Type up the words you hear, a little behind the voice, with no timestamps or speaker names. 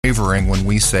wavering when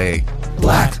we say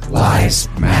Black Lives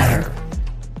Matter.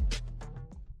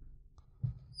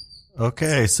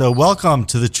 Okay, so welcome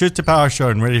to the Truth to Power show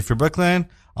and Ready for Brooklyn.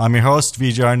 I'm your host,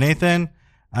 VJR Nathan,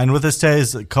 and with us today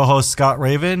is co-host Scott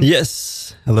Raven.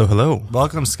 Yes. Hello, hello.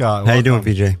 Welcome, Scott. How you doing,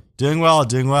 VJ? Doing well.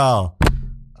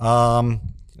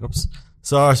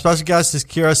 So our special guest is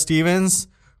Kira Stevens,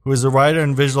 who is a writer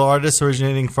and visual artist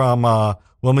originating from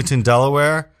Wilmington,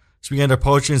 Delaware. She began her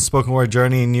poetry and spoken word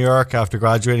journey in New York after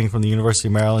graduating from the University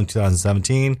of Maryland in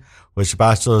 2017 with a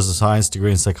Bachelor's of Science degree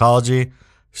in psychology.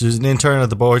 She was an intern at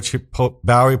the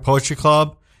Bowery Poetry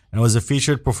Club and was a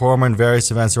featured performer in various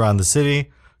events around the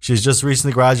city. She's just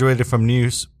recently graduated from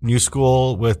New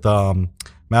School with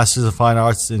Masters of Fine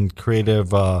Arts in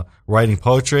Creative Writing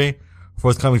Poetry.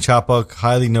 Forthcoming chapbook,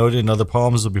 Highly Noted and Other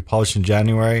Poems, will be published in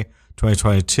January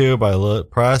 2022 by Lit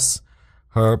Press.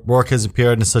 Her work has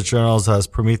appeared in such journals as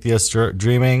Prometheus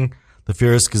Dreaming, The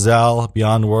Furious Gazelle,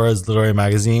 Beyond Words, Literary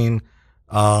Magazine,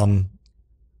 Poetry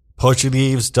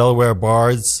Leaves, Delaware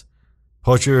Bards,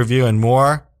 Poetry Review, and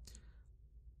more.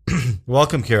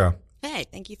 Welcome, Kira. Hey,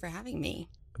 thank you for having me.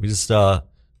 We just, let's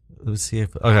see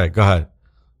if, okay, go ahead.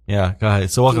 Yeah, go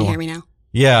ahead. So welcome. Can you hear me now?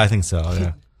 Yeah, I think so.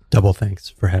 Yeah. Double thanks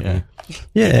for having me.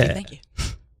 Yeah. Thank you.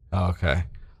 Okay.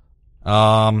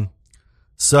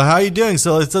 So how are you doing?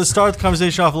 So let's start the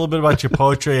conversation off a little bit about your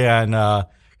poetry and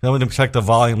then we can check the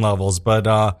volume levels. But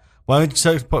why don't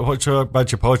you talk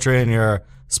about your poetry and your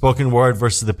spoken word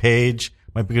versus the page?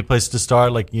 Might be a good place to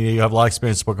start. Like you have a lot of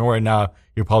experience in spoken word. Now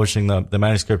you're publishing the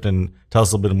manuscript, and tell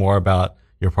us a little bit more about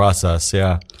your process.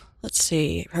 Yeah. Let's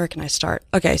see. Where can I start?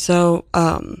 Okay, so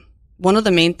one of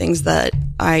the main things that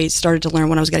I started to learn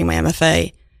when I was getting my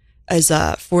MFA is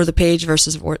for the page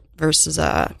versus for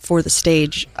the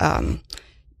stage.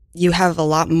 You have a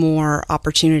lot more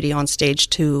opportunity on stage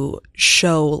to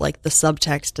show like the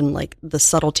subtext and like the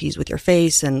subtleties with your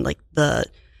face and like the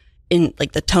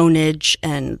tonnage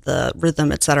and the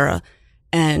rhythm, etc.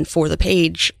 And for the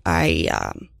page, I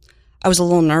was a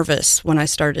little nervous when I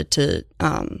started to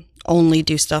only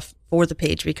do stuff for the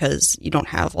page because you don't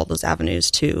have all those avenues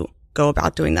to go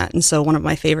about doing that. And so one of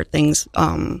my favorite things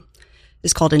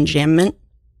is called enjambment,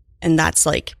 and that's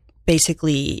like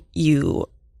basically you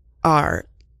are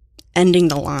ending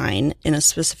the line in a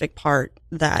specific part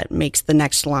that makes the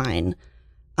next line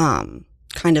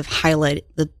kind of highlight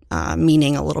the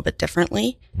meaning a little bit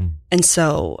differently. And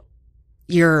so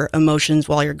your emotions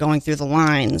while you're going through the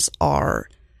lines are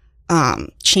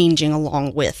changing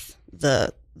along with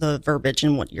the verbiage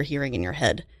and what you're hearing in your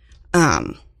head.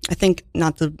 I think,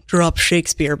 not to drop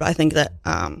Shakespeare, but I think that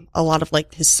a lot of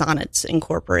like his sonnets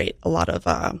incorporate a lot of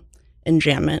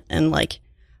enjambment, and like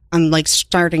I'm like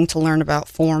starting to learn about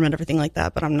form and everything like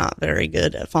that, but I'm not very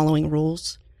good at following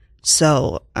rules.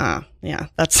 So yeah,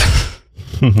 that's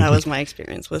that was my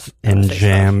experience with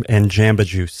Jamba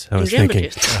Juice. I was thinking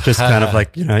just kind of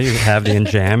like, you have the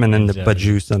jam and then the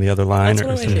juice on the other line. That's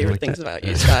one of my favorite things about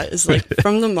you, Scott, is like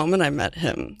from the moment I met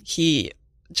him, he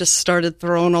just started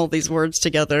throwing all these words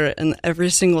together, and every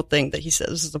single thing that he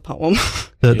says is a poem.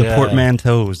 The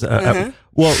portmanteaus.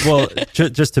 Well,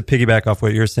 just to piggyback off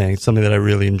what you're saying, something that I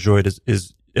really enjoyed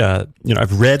is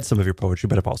I've read some of your poetry,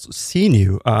 but I've also seen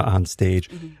you on stage,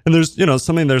 and there's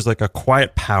there's like a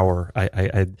quiet power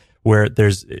I where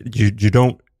there's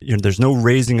there's no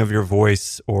raising of your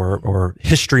voice or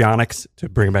histrionics, to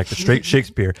bring it back to straight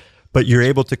Shakespeare, but you're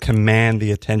able to command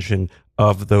the attention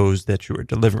of those that you are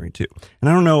delivering to. And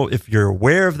I don't know if you're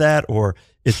aware of that, or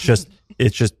it's just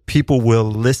people will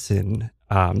listen,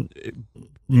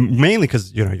 mainly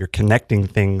because you're connecting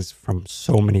things from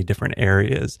so many different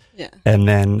areas, and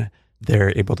then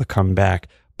they're able to come back.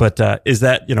 But is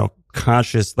that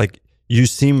conscious? Like, you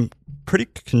seem pretty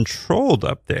controlled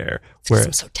up there. Where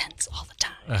I'm so tense all the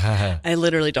time. I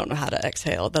literally don't know how to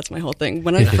exhale. That's my whole thing.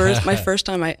 When my first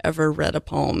time I ever read a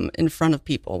poem in front of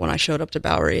people, when I showed up to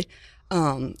Bowery,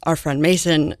 our friend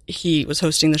Mason, he was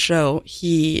hosting the show.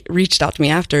 He reached out to me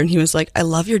after and he was like, "I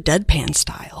love your deadpan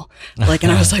style." Like,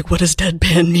 and I was like, "What does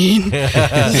deadpan mean?"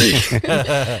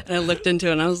 And I looked into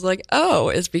it and I was like, "Oh,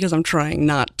 it's because I'm trying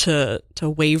not to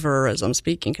waver as I'm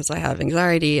speaking because I have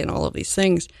anxiety and all of these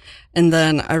things." And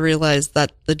then I realized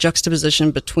that the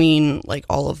juxtaposition between like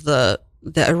all of the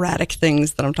erratic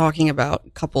things that I'm talking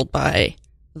about, coupled by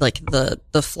like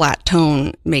the flat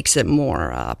tone, makes it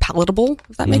more palatable,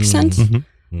 if that makes sense.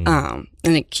 And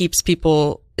it keeps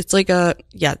people, it's like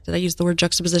did I use the word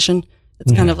juxtaposition?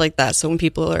 It's kind of like that. So when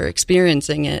people are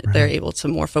experiencing it, they're able to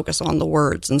more focus on the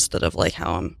words instead of like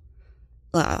how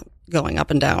I'm going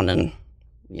up and down and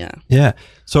Yeah. Yeah.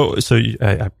 So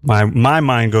my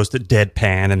mind goes to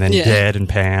deadpan and then dead and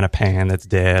pan, a pan that's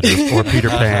dead, or Peter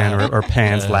Pan or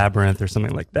Pan's Labyrinth or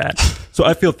something like that. So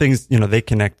I feel things, they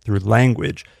connect through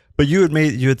language. But you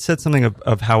had said something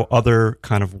of how other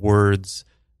kind of words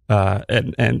or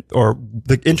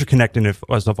the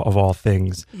interconnectedness of all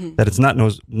things, that it's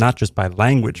not just by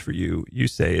language for you. You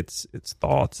say it's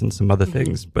thoughts and some other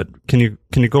things. But can you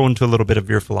go into a little bit of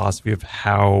your philosophy of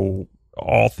how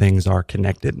all things are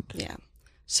connected? Yeah.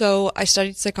 So I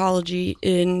studied psychology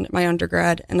in my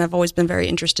undergrad, and I've always been very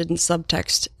interested in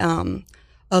subtext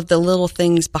of the little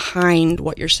things behind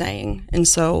what you're saying. And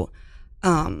so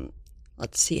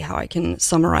let's see how I can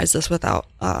summarize this without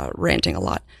ranting a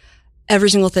lot. Every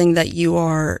single thing that you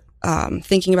are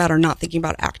thinking about or not thinking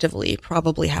about actively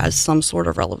probably has some sort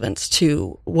of relevance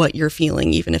to what you're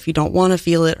feeling, even if you don't want to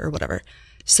feel it or whatever.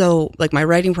 So like my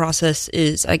writing process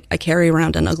is I carry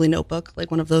around an ugly notebook,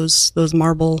 like one of those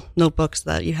marble notebooks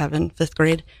that you have in 5th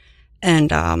grade.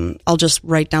 And I'll just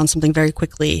write down something very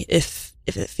quickly if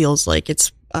it feels like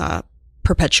it's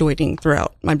perpetuating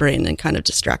throughout my brain and kind of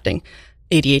distracting,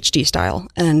 ADHD style.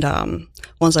 And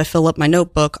once I fill up my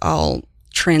notebook, I'll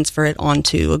transfer it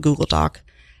onto a Google Doc,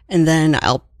 and then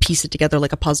I'll piece it together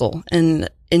like a puzzle. And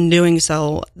in doing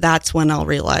so, that's when I'll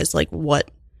realize like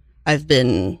what I've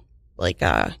been like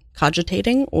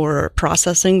cogitating or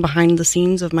processing behind the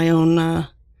scenes of my own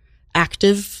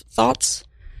active thoughts.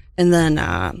 And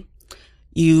then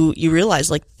you realize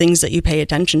like things that you pay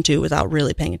attention to without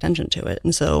really paying attention to it.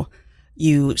 And so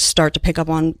you start to pick up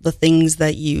on the things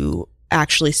that you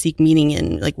actually seek meaning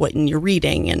in, like what in you're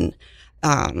reading. And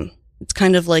it's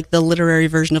kind of like the literary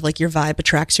version of like your vibe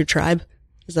attracts your tribe.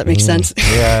 Does that make sense?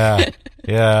 Yeah.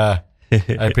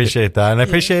 I appreciate that. And I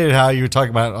appreciated how you were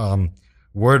talking about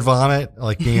word vomit,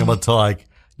 like being able to like,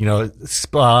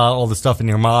 spell out all the stuff in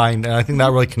your mind. And I think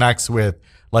that really connects with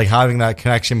like having that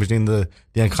connection between the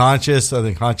unconscious or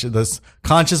the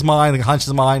conscious mind,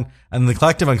 and the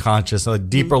collective unconscious, so the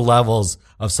deeper levels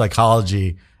of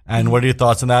psychology. And what are your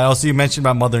thoughts on that? Also, you mentioned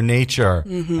about Mother Nature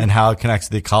and how it connects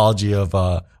to the ecology of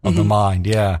the mind.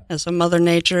 Yeah. So Mother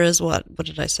Nature is what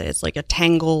did I say? It's like a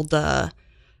tangled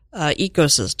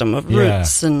ecosystem of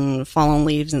roots and fallen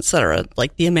leaves, etc.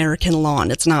 Like the American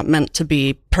lawn. It's not meant to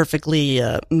be perfectly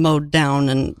mowed down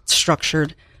and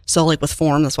structured. So like with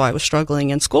form, that's why I was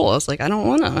struggling in school. I was like, I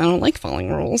don't like following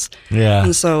rules. Yeah.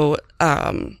 And so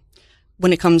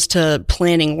when it comes to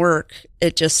planning work,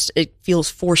 it feels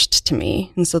forced to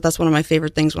me. And so that's one of my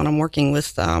favorite things when I'm working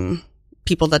with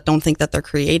people that don't think that they're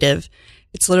creative.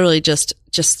 It's literally just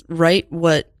write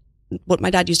what my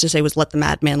dad used to say was let the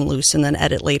madman loose and then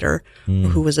edit later.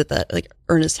 Who was it that like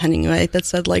Ernest Hemingway that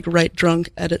said like write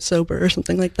drunk, edit sober or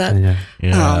something like that?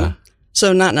 Yeah.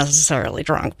 So not necessarily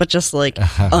drunk, but just like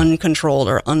uncontrolled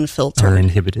or unfiltered.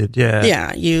 Uninhibited, yeah.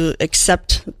 Yeah, you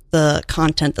accept the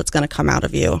content that's going to come out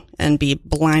of you and be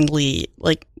blindly,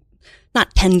 like,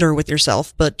 not tender with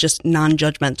yourself, but just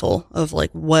non-judgmental of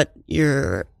like what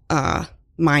your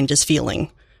mind is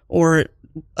feeling, or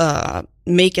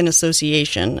make an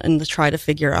association and try to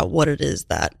figure out what it is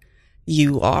that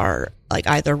you are like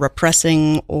either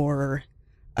repressing or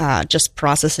just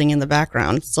processing in the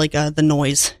background. It's like the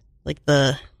noise. Like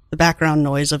the background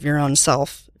noise of your own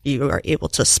self. If you are able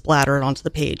to splatter it onto the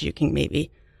page, you can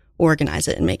maybe organize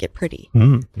it and make it pretty.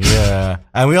 Yeah.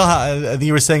 And we all have,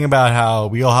 you were saying about how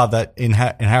we all have that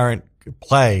inherent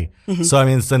play. So, I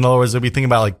mean, in other words, if we think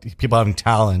about like people having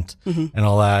talent and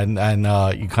all that, and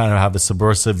you kind of have the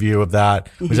subversive view of that,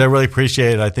 which I really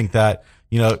appreciate. I think that,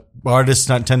 artists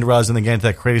tend to realize when they get into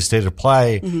that creative state of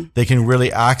play, they can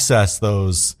really access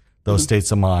those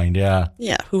states of mind. Yeah.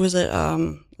 Yeah. Who was it?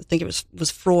 I think it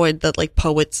was Freud that like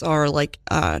poets are like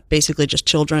basically just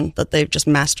children, that they've just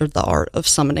mastered the art of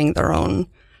summoning their own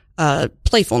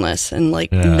playfulness and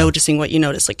like noticing what you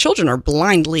notice. Like children are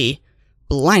blindly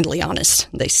honest.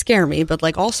 They scare me, but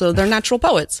like also they're natural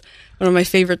poets. One of my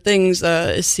favorite things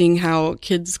is seeing how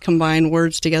kids combine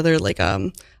words together. Like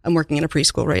I'm working in a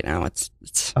preschool right now. It's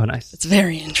oh nice. It's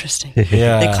very interesting.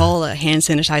 They call a hand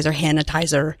sanitizer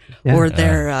handitizer, or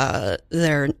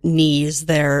their knees,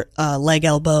 their leg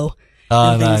elbow,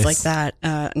 and things like that.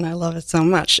 And I love it so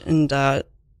much. And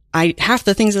half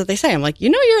the things that they say, I'm like,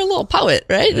 you're a little poet,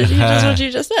 right? That's what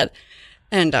you just said.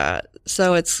 And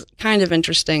so it's kind of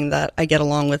interesting that I get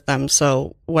along with them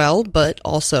so well, but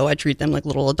also I treat them like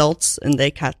little adults, and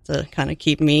they have to kind of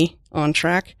keep me on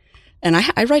track. And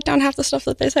I write down half the stuff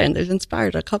that they say, and they've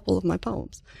inspired a couple of my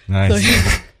poems. Nice.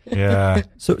 So, yeah.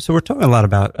 So we're talking a lot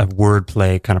about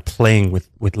wordplay, kind of playing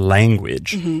with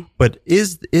language. But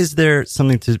is there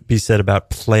something to be said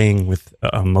about playing with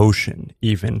emotion,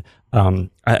 even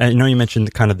I know you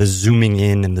mentioned kind of the zooming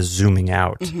in and the zooming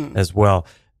out as well.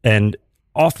 And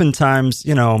oftentimes,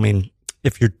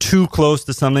 if you're too close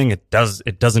to something, it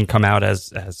doesn't come out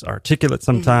as articulate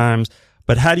sometimes.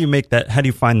 But how do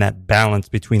you find that balance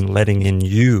between letting in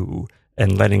you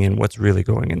and letting in what's really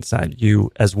going inside you,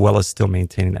 as well as still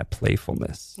maintaining that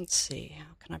playfulness? Let's see.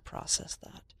 How can I process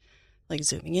that? Like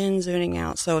zooming in, zooming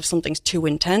out. So if something's too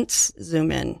intense,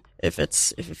 zoom in. If it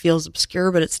feels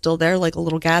obscure, but it's still there, like a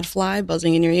little gadfly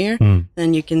buzzing in your ear,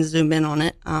 then you can zoom in on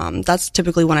it. That's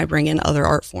typically when I bring in other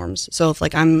art forms. So if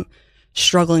like I'm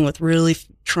struggling with really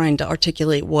trying to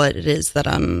articulate what it is that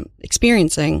I'm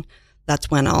experiencing,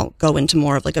 that's when I'll go into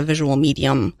more of like a visual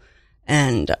medium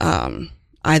and,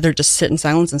 either just sit in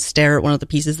silence and stare at one of the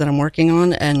pieces that I'm working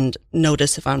on and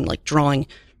notice if I'm like drawing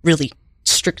really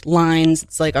strict lines.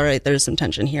 It's like, all right, there's some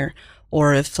tension here.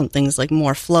 Or if something's like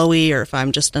more flowy, or if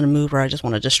I'm just in a mood where I just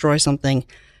want to destroy something,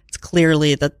 it's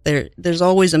clearly that there's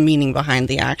always a meaning behind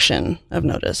the action, I've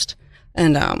noticed.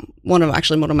 And, one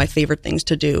of my favorite things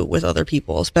to do with other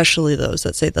people, especially those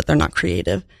that say that they're not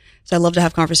creative. So I love to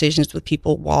have conversations with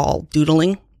people while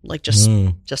doodling, like just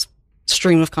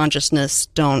stream of consciousness.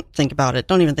 Don't think about it.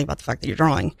 Don't even think about the fact that you're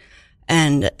drawing.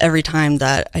 And every time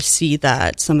that I see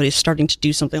that somebody's starting to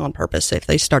do something on purpose, say if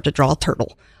they start to draw a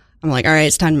turtle, I'm like, all right,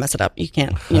 it's time to mess it up. You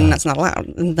can't, that's not allowed.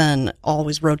 And then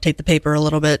always rotate the paper a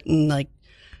little bit and like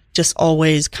just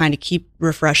always kind of keep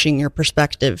refreshing your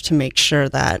perspective to make sure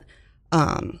that,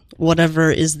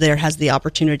 whatever is there has the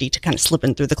opportunity to kind of slip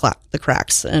in through the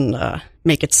cracks and,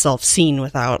 make itself seen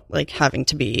without like having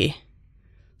to be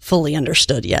fully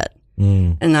understood yet.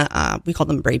 And, we call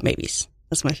them brain babies.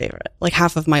 That's my favorite. Like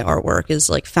half of my artwork is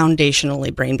like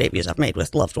foundationally brain babies I've made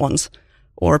with loved ones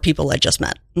or people I just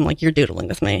met. I'm like, you're doodling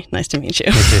with me. Nice to meet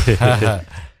you.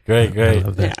 Great.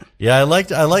 Yeah, I liked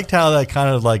how that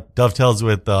kind of like dovetails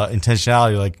with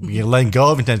intentionality. Like letting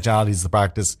go of intentionality is the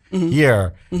practice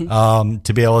here,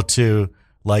 to be able to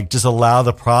like just allow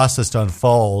the process to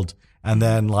unfold and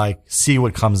then like see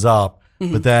what comes up.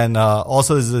 But then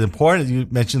also there's you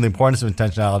mentioned the importance of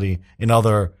intentionality in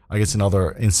other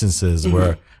instances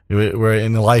where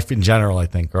in life in general, I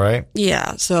think, right?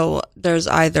 Yeah. So there's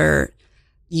either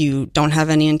you don't have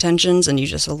any intentions and you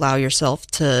just allow yourself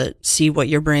to see what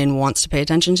your brain wants to pay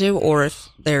attention to, or if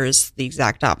there's the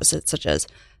exact opposite, such as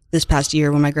this past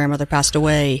year when my grandmother passed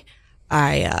away,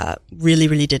 I really,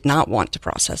 really did not want to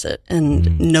process it.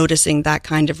 And noticing that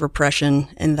kind of repression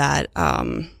and that,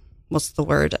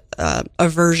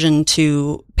 aversion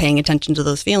to paying attention to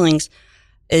those feelings,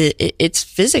 it's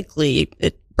physically,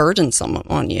 it burdensome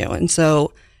on you. And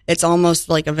so it's almost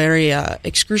like a very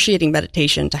excruciating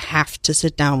meditation to have to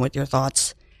sit down with your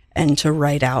thoughts and to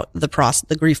write out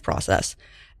the grief process.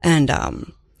 And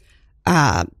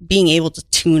being able to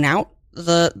tune out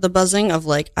the buzzing of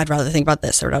like, I'd rather think about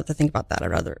this, or I'd rather think about that,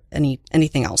 I'd rather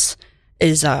anything else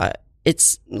is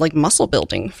it's like muscle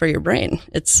building for your brain.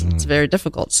 It's very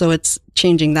difficult. So it's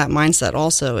changing that mindset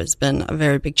also has been a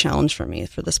very big challenge for me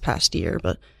for this past year,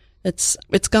 but it's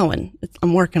going.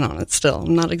 I'm working on it still.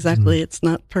 I'm not exactly, it's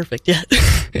not perfect yet.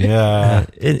 Yeah.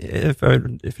 If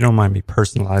you don't mind me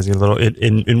personalizing a little,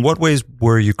 in what ways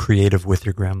were you creative with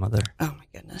your grandmother? Oh my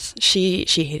goodness. She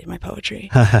hated my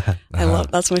poetry.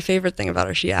 That's my favorite thing about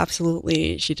her. She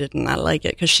did not like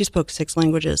it because she spoke 6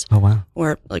 languages. Oh, wow.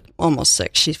 Or like almost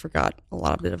 6. She forgot a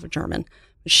lot of German.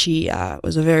 She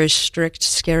was a very strict,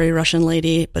 scary Russian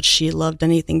lady, but she loved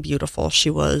anything beautiful. She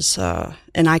was an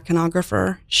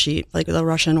iconographer. She like the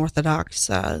Russian Orthodox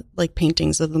like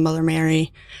paintings of the Mother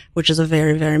Mary, which is a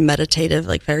very, very meditative,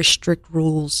 like very strict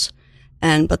rules.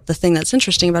 But the thing that's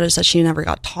interesting about it is that she never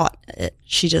got taught it.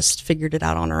 She just figured it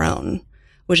out on her own,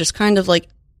 which is kind of like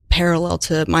parallel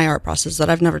to my art process, that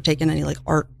I've never taken any like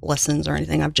art lessons or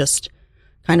anything. I've just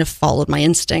kind of followed my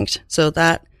instinct. So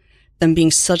that them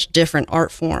being such different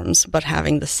art forms, but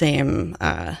having the same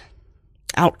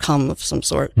outcome of some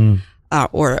sort,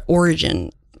 or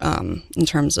origin, in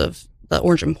terms of the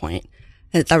origin point,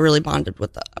 that really bonded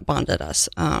us.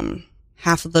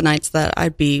 Half of the nights that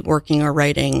I'd be working or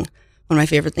writing, one of my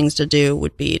favorite things to do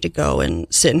would be to go and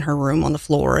sit in her room on the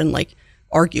floor and like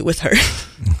argue with her.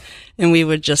 And we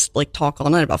would just like talk all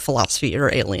night about philosophy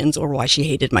or aliens or why she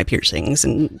hated my piercings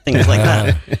and things like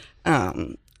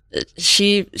that.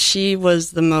 She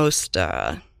was the most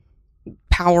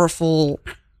powerful,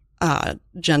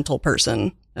 gentle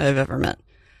person I've ever met.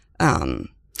 And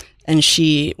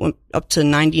she went up to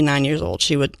 99 years old.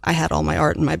 I had all my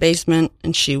art in my basement,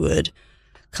 and she would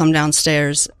come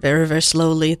downstairs very, very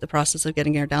slowly, the process of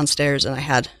getting her downstairs. And I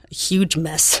had a huge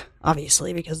mess,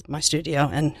 obviously, because of my studio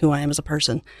and who I am as a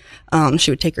person.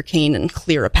 She would take her cane and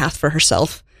clear a path for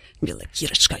herself and be like,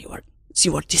 Kirishka,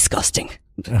 you are disgusting.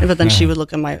 But then she would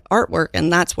look at my artwork,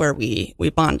 and that's where we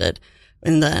bonded.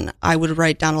 And then I would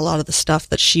write down a lot of the stuff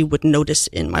that she would notice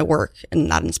in my work, and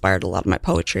that inspired a lot of my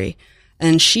poetry.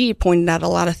 And she pointed out a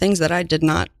lot of things that I did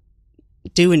not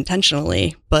do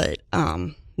intentionally, but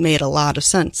made a lot of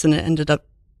sense. And it ended up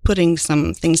putting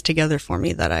some things together for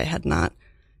me that I had not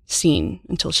seen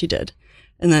until she did.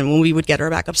 And then when we would get her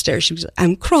back upstairs, she was like,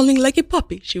 I'm crawling like a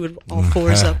puppy. She would all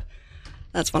fours up.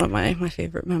 That's one of my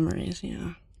favorite memories.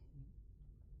 Yeah.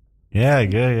 Yeah,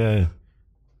 good.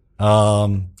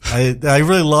 I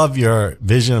really love your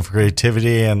vision for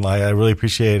creativity, and like I really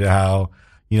appreciate how,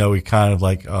 you know, we kind of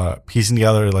like piecing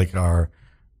together like our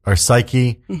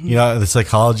psyche, you know, the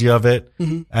psychology of it,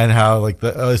 and how like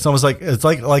it's almost like it's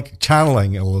like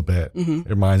channeling a little bit. It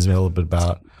reminds me a little bit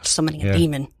about summoning a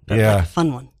demon, but Yeah. like a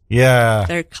fun one. yeah,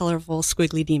 Very colorful,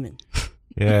 squiggly demon.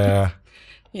 yeah,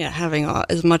 Yeah, having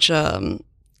as much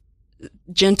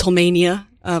gentlemania.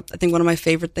 I think one of my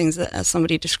favorite things that, as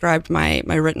somebody described my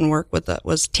written work with,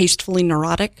 was tastefully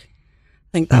neurotic. I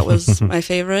think that was my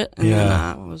favorite. And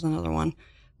then what was another one?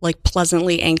 Like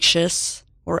pleasantly anxious,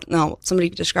 or no, somebody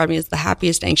described me as the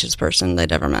happiest anxious person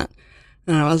they'd ever met.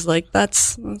 And I was like,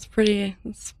 that's pretty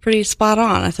spot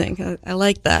on. I think I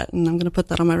like that, and I'm going to put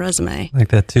that on my resume. I like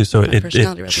that too. So it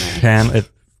personality resume. it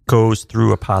goes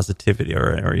through a positivity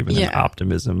or even an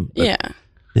optimism. But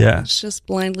yeah. It's just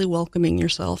blindly welcoming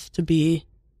yourself to be,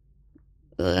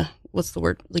 what's the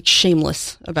word? Like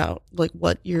shameless about like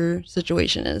what your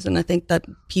situation is. And I think that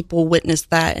people witness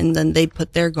that, and then they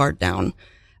put their guard down.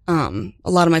 A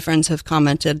lot of my friends have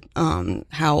commented,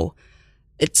 how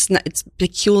it's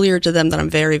peculiar to them that I'm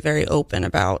very, very open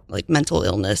about like mental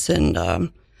illness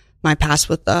and, my past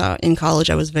with, in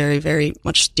college, I was very, very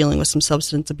much dealing with some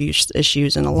substance abuse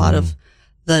issues, and a lot of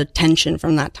the tension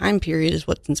from that time period is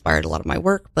what's inspired a lot of my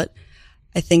work. But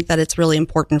I think that it's really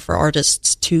important for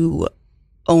artists to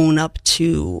own up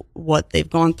to what they've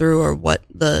gone through, or what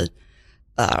the,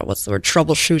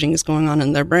 troubleshooting is going on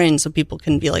in their brain, so people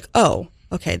can be like, oh,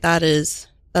 okay, that is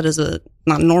a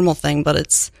not a normal thing, but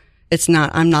it's not,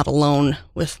 I'm not alone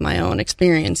with my own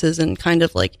experiences, and kind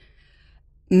of like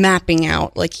mapping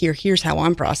out like, here's how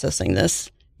I'm processing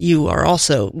this. You are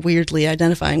also weirdly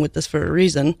identifying with this for a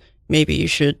reason. Maybe you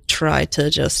should try to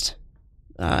just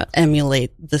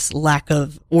emulate this lack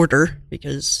of order,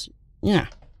 because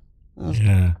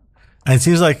And it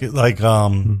seems like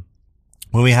when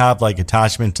we have like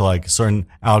attachment to like certain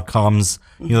outcomes,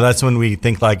 you know, that's when we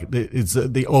think like it's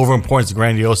the overimportance of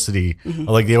grandiosity,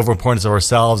 or like the overimportance of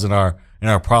ourselves and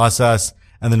our process.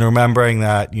 And then remembering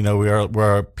that, you know,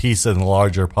 we're a piece in a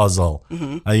larger puzzle.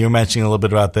 You were mentioning a little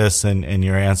bit about this in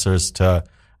your answers to,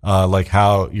 like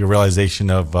how your realization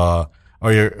of,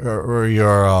 or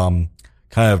your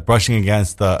kind of brushing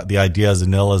against the ideas of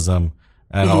nihilism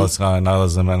and all this kind of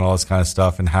nihilism and all this kind of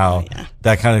stuff, and how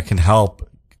that kind of can help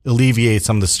alleviate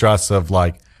some of the stress of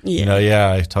like, you know,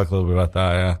 I talk a little bit about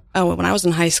that. Yeah. Oh, when I was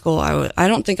in high school, I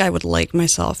don't think I would like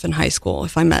myself in high school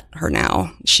if I met her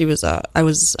now. I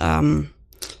was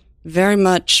very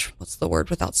much, what's the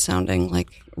word without sounding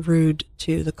like rude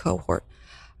to the cohort?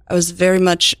 I was very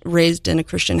much raised in a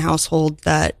Christian household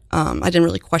that I didn't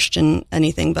really question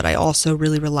anything, but I also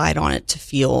really relied on it to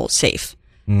feel safe.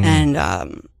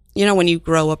 And you know, when you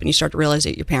grow up and you start to realize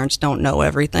that your parents don't know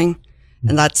everything,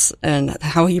 and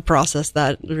how you process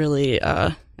that really,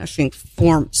 I think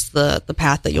forms the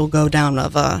path that you'll go down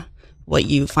of what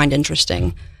you find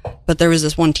interesting. But there was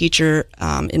this one teacher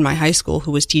in my high school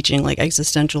who was teaching like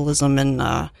existentialism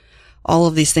and all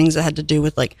of these things that had to do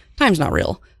with like time's not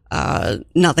real,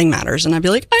 nothing matters, and I'd be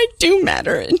like, I do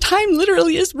matter, and time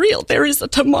literally is real. There is a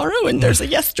tomorrow and there's a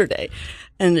yesterday,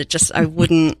 and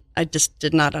I just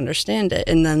did not understand it.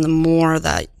 And then the more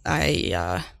that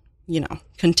I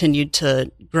continued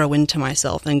to grow into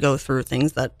myself and go through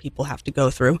things that people have to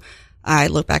go through, I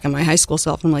look back at my high school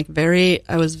self and I'm like,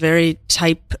 I was very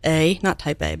not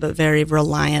type A, but very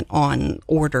reliant on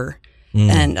order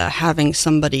and having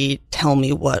somebody tell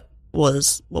me what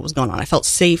was going on. I felt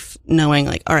safe knowing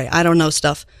like, all right, I don't know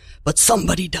stuff, but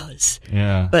somebody does.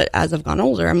 Yeah. But as I've gone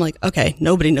older, I'm like, okay,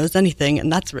 nobody knows anything,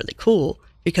 and that's really cool,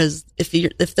 because if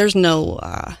there's no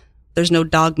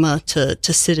dogma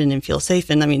to sit in and feel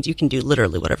safe in, that means you can do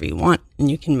literally whatever you want,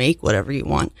 and you can make whatever you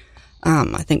want.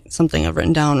 I think something I've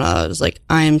written down is like,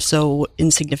 I am so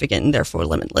insignificant and therefore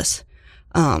limitless.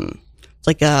 It's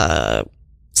like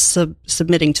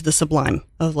submitting to the sublime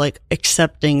of like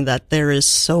accepting that there is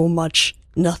so much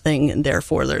nothing, and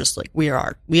therefore there's like, we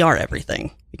are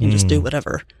everything. We can just do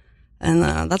whatever. And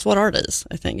that's what art is.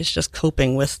 I think it's just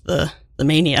coping with the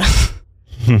mania.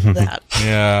 That.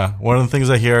 Yeah. One of the things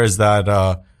I hear is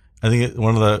that I think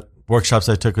one of the workshops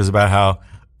I took was about how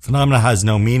phenomena has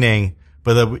no meaning,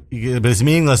 but it's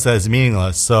meaningless that it's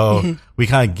meaningless. So we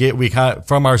kind of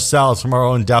from ourselves, from our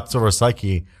own depths of our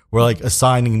psyche, we're like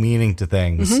assigning meaning to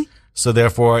things. So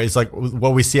therefore, it's like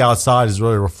what we see outside is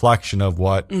really a reflection of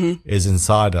what is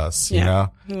inside us, you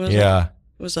know? It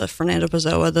was a Fernando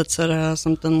Pessoa that said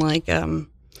something like,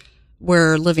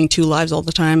 we're living two lives all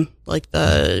the time, like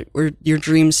your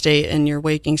dream state and your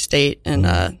waking state,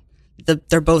 and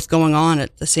they're both going on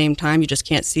at the same time. You just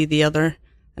can't see the other.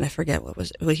 And I forget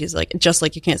he's like, just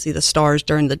like you can't see the stars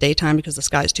during the daytime because the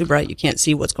sky's too bright, you can't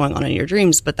see what's going on in your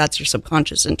dreams, but that's your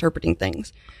subconscious interpreting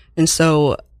things. And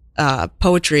so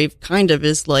poetry kind of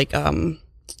is like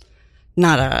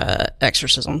not a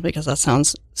exorcism, because that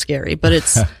sounds scary, but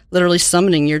it's literally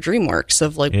summoning your dream works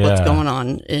of like what's going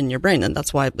on in your brain. And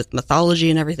that's why with mythology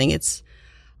and everything, it's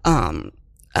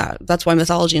that's why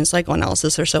mythology and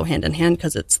psychoanalysis are so hand in hand,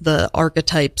 because it's the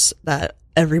archetypes that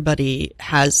everybody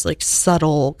has like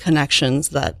subtle connections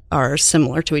that are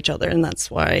similar to each other. And that's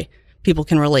why people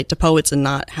can relate to poets and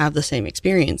not have the same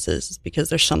experiences, because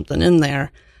there's something in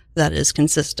there that is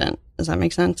consistent. Does that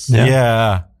make sense?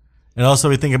 Yeah. And also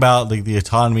we think about like the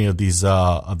autonomy of these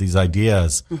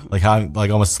ideas, like how,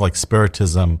 like almost like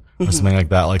spiritism or something like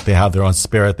that. Like they have their own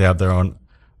spirit, they have their own,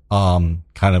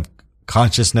 kind of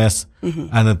consciousness,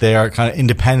 and that they are kind of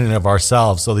independent of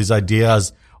ourselves. So these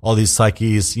ideas, all these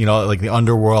psyches, you know, like the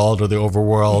underworld or the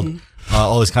overworld,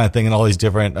 all this kind of thing, and all these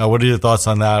different, what are your thoughts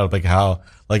on that? Like how,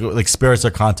 like spirits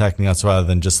are contacting us rather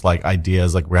than just like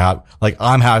ideas, like like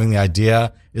I'm having the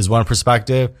idea is one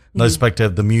perspective. Another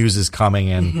perspective, the muse is coming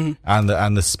in,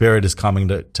 and the spirit is coming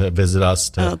to visit us.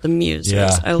 The muses.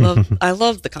 Yeah. I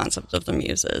love the concept of the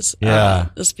muses. Yeah.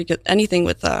 Just because anything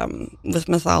with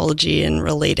mythology and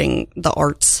relating the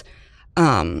arts,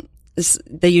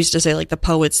 they used to say like the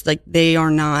poets, like they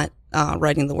are not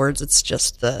writing the words. It's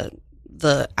just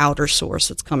the outer source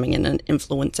that's coming in and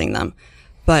influencing them.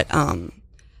 But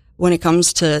when it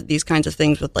comes to these kinds of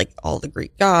things with like all the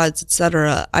Greek gods,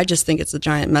 etc., I just think it's a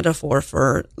giant metaphor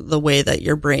for the way that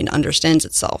your brain understands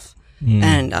itself.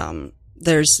 And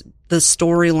there's the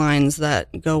storylines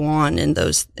that go on in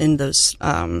those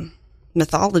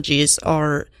mythologies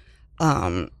are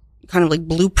kind of like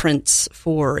blueprints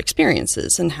for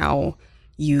experiences and how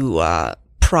you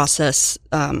process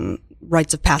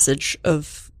rites of passage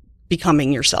of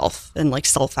becoming yourself and like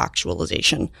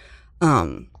self-actualization.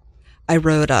 I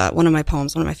wrote one of my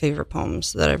favorite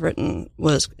poems that I've written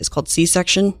is called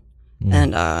C-Section.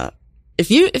 And if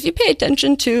you pay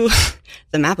attention to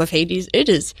the map of Hades, it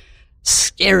is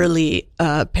scarily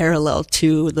parallel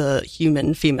to the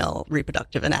human female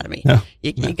reproductive anatomy. Yeah.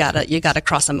 You gotta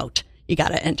cross a moat. You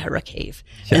gotta enter a cave.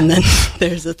 Yeah. And then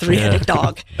there's a 3-headed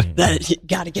dog that you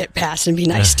gotta get past and be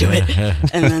nice to it.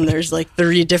 And then there's like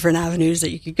 30 different avenues that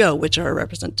you could go, which are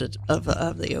representative of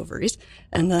the ovaries.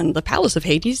 And then the Palace of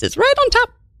Hades is right on top,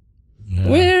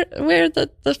 where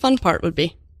the fun part would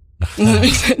be. Does that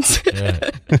make sense?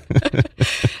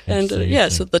 And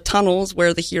so the tunnels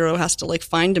where the hero has to like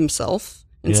find himself.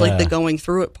 It's like the going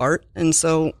through it part. And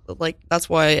so like that's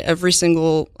why every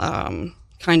single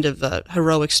kind of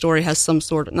heroic story has some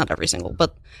sort of, not every single,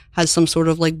 but has some sort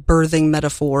of like birthing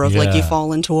metaphor of like you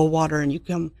fall into a water and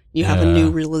you have a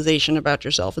new realization about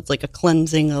yourself. It's like a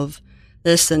cleansing of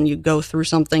this, and you go through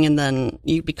something and then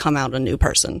you become out a new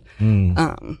person.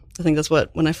 I think that's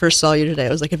what, when I first saw you today, I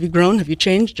was like, have you grown? Have you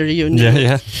changed? Or are you a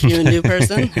new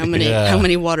person? How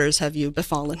many waters have you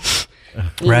befallen?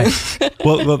 Right.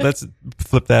 Well, let's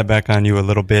flip that back on you a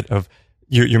little bit of,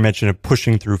 you mentioned of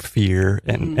pushing through fear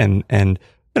and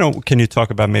you know, can you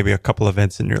talk about maybe a couple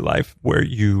events in your life where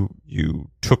you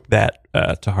took that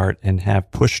to heart and have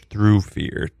pushed through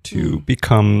fear to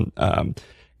become,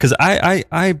 because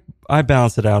I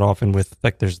balance it out often with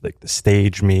like there's like the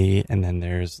stage me and then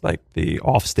there's like the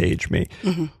off stage me,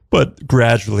 but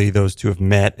gradually those two have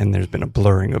met and there's been a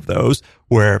blurring of those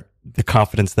where the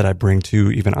confidence that I bring to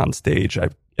even on stage I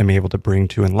am able to bring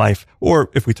to in life, or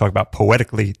if we talk about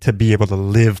poetically, to be able to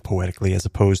live poetically as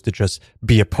opposed to just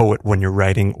be a poet when you're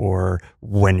writing or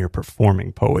when you're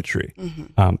performing poetry.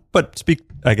 But speak,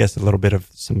 I guess, a little bit of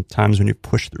some times when you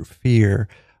push through fear,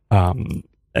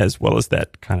 as well as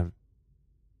that kind of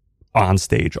on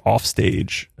stage, off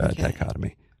stage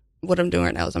dichotomy. What I'm doing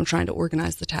right now is I'm trying to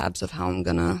organize the tabs of how I'm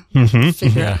going to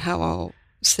figure out how I'll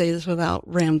say this without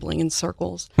rambling in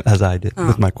circles. As I did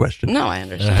with my question. No, I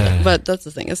understand. But that's the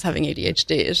thing, is having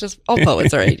ADHD. It's just, all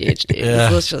poets are ADHD.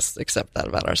 Let's just accept that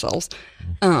about ourselves.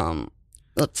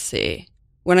 Let's see.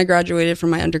 When I graduated from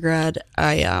my undergrad,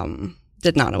 I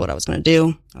did not know what I was going to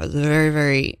do. I was very,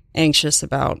 very anxious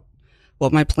about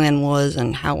what my plan was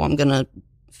and how I'm going to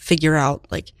figure out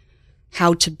like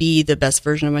how to be the best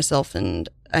version of myself. And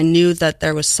I knew that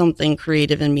there was something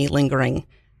creative in me lingering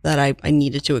that I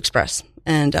needed to express.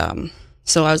 And,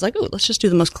 so I was like, oh, let's just do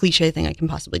the most cliche thing I can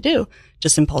possibly do.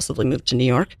 Just impulsively move to New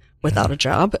York without a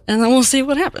job, and then we'll see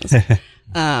what happens.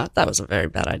 That was a very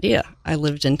bad idea. I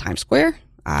lived in Times Square.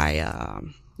 I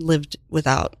lived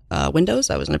without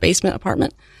windows. I was in a basement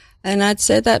apartment. And I'd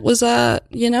say that was,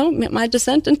 my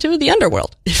descent into the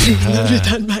underworld, if you want to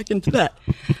dive back into that.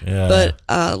 Yeah.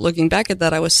 But looking back at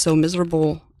that, I was so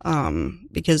miserable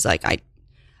because like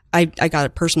I got a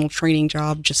personal training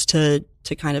job just to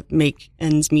kind of make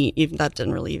ends meet. Even that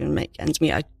didn't really even make ends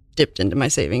meet. I dipped into my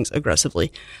savings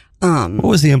aggressively. What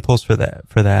was the impulse for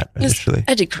that initially?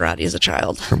 I did karate as a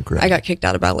child. From karate. I got kicked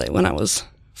out of ballet when I was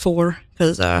 4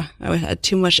 because I had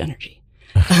too much energy.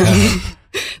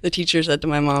 The teacher said to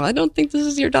my mom, I don't think this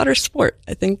is your daughter's sport.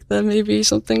 I think that maybe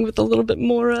something with a little bit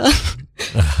more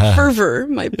fervor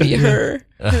might be her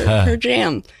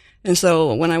jam. And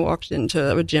so when I walked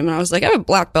into a gym and I was like, I have a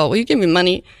black belt. Will you give me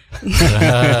money?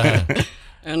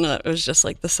 And it was just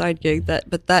like the side gig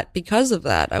but because of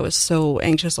that, I was so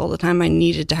anxious all the time. I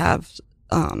needed to have,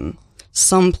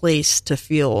 some place to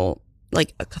feel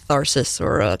like a catharsis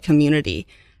or a community.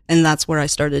 And that's where I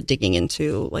started digging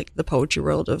into like the poetry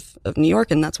world of New York.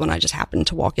 And that's when I just happened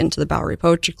to walk into the Bowery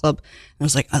Poetry Club. And I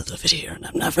was like, I love it here and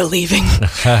I'm never leaving.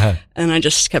 And I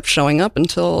just kept showing up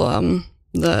until,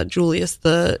 Julius,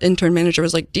 the intern manager,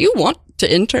 was like, do you want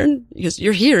to intern? Because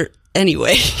you're here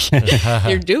anyway.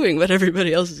 You're doing what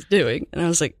everybody else is doing. And I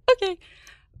was like, okay.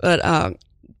 But,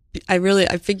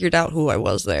 I figured out who I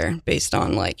was there based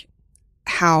on like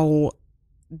how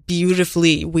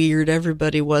beautifully weird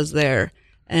everybody was there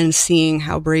and seeing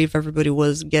how brave everybody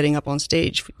was getting up on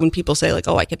stage. When people say like,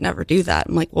 oh, I could never do that.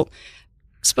 I'm like, well,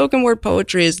 spoken word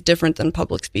poetry is different than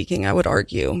public speaking, I would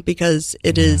argue, because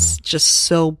it is just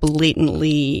so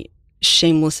blatantly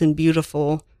shameless and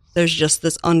beautiful. There's just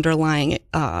this underlying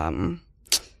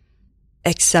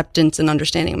acceptance and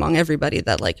understanding among everybody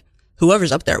that like,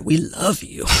 whoever's up there, we love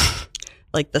you.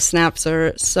 Like the snaps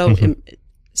are so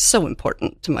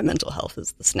important to my mental health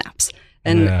is the snaps.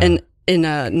 And in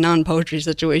non-poetry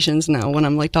situations now, when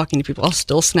I'm like talking to people, I'll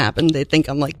still snap and they think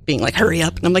I'm like being like, hurry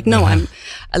up. And I'm like, no, I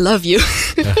love you.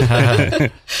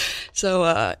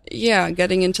 So,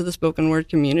 getting into the spoken word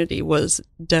community was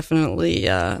definitely,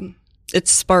 it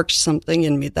sparked something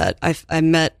in me that I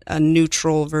met a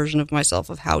neutral version of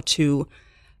myself of how to,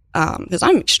 because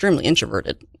I'm extremely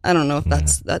introverted. I don't know if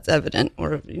that's evident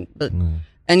but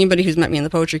anybody who's met me in the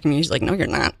poetry community is like, no, you're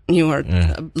not. You are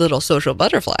a little social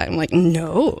butterfly. I'm like,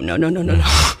 no.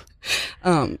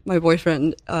 My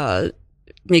boyfriend,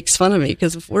 makes fun of me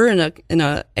because if we're in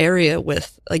a area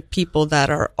with like people that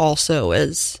are also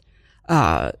as,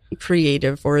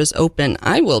 creative or as open,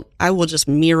 I will just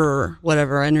mirror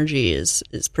whatever energy is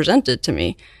presented to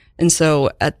me. And so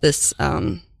at this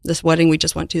wedding we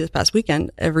just went to this past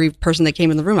weekend, every person that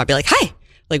came in the room, I'd be like, hi,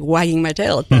 like wagging my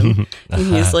tail at them. And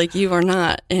he's like, you are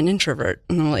not an introvert.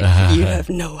 And I'm like, you have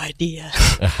no idea.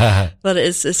 But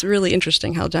it's really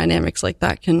interesting how dynamics like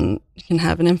that can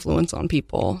have an influence on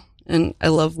people. And I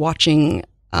love watching,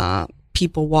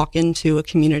 people walk into a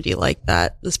community like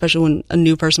that, especially when a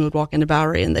new person would walk into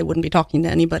Bowery and they wouldn't be talking to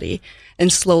anybody,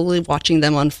 and slowly watching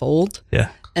them unfold. Yeah.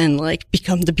 And like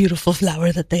become the beautiful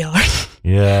flower that they are.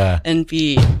 Yeah. And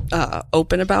be,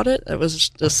 open about it. It was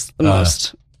just the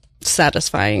most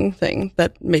satisfying thing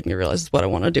that made me realize what I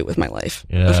want to do with my life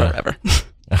forever.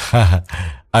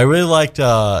 I really liked,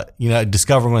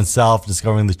 discovering oneself,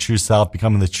 discovering the true self,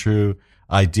 becoming the true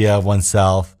idea of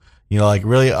oneself, like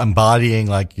really embodying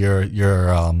like your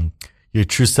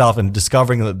true self and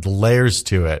discovering the layers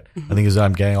to it. I think is what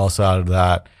I'm getting also out of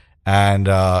that. And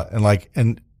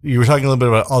you were talking a little bit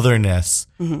about otherness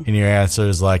in your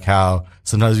answers, like how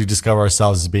sometimes we discover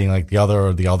ourselves as being like the other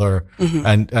or the other,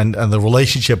 and the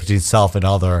relationship between self and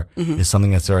other is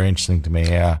something that's very interesting to me.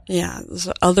 Yeah. Yeah.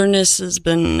 So otherness has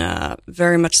been,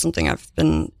 very much something I've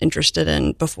been interested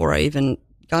in before I even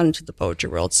got into the poetry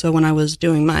world. So when I was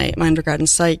doing my undergrad in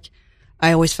psych,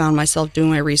 I always found myself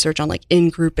doing my research on like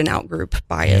in-group and out-group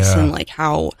bias and like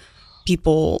how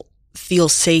people feel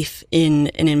safe in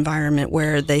an environment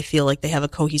where they feel like they have a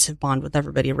cohesive bond with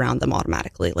everybody around them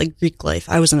automatically. Like Greek life,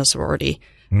 I was in a sorority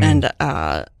and,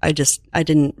 I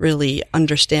didn't really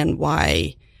understand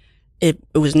why it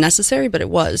was necessary, but it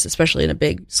was, especially in a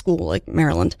big school like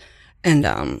Maryland. And,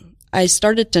 I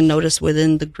started to notice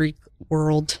within the Greek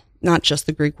world, not just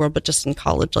the Greek world, but just in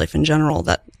college life in general,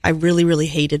 that I really, really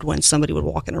hated when somebody would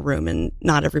walk in a room and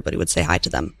not everybody would say hi to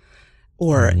them.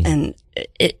 And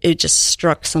it just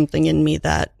struck something in me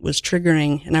that was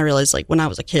triggering. And I realized like when I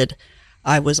was a kid,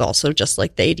 I was also just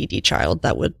like the ADD child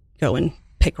that would go and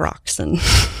pick rocks and,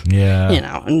 Yeah.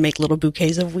 and make little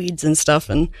bouquets of weeds and stuff.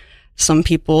 And some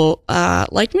people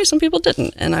liked me, some people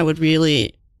didn't. And I would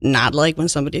really not like when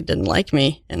somebody didn't like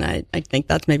me. And I think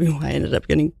that's maybe why I ended up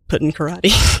getting put in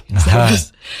karate. 'Cause I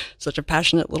was such a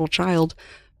passionate little child.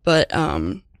 But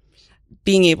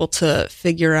being able to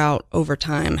figure out over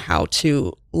time how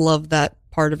to love that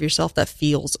part of yourself that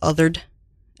feels othered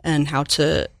and how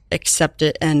to accept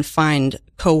it and find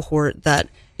cohort that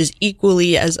is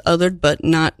equally as othered but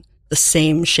not the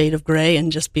same shade of gray,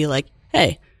 and just be like,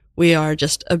 hey, we are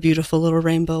just a beautiful little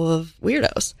rainbow of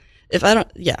weirdos.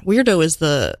 Weirdo is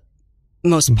the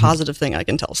most positive thing I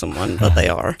can tell someone that they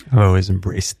are. I've always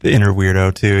embraced the inner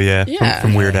weirdo too. Yeah. Yeah.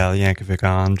 From Weird Al Yankovic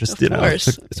on, just, Of course.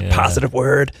 It's a positive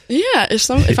word. Yeah, if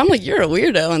I'm like, you're a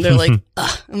weirdo, and they're like,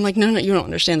 ugh, I'm like, no, you don't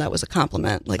understand. That was a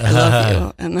compliment. Like, I love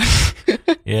you. And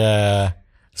Yeah.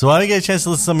 So why don't you get a chance to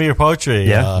listen to some of your poetry?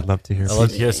 Yeah. I'd love to hear. I'd love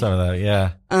to hear some of that.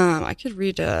 Yeah. I could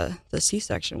read the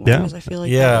C-section one, Yeah. because I feel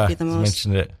like that Yeah. would be the you most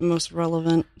mentioned it. most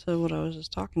relevant to what I was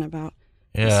just talking about.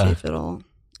 Let's see Yeah. if it'll.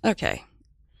 Okay.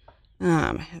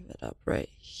 I have it up right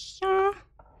here.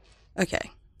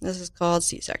 Okay. This is called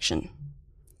C-section.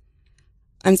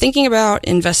 I'm thinking about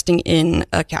investing in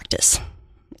a cactus.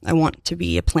 I want to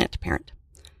be a plant parent.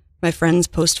 My friends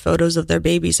post photos of their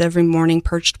babies every morning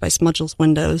perched by Smudgel's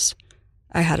windows.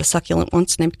 I had a succulent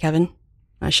once named Kevin.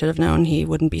 I should have known he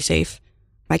wouldn't be safe.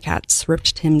 My cats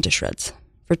ripped him to shreds.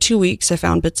 For 2 weeks, I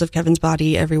found bits of Kevin's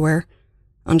body everywhere.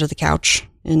 Under the couch,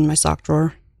 in my sock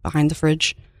drawer, behind the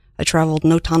fridge. I traveled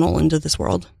no tunnel into this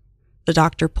world. The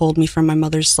doctor pulled me from my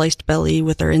mother's sliced belly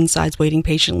with her insides waiting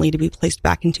patiently to be placed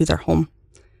back into their home.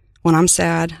 When I'm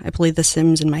sad, I play The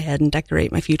Sims in my head and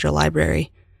decorate my future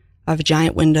library. I have a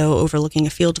giant window overlooking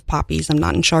a field of poppies I'm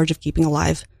not in charge of keeping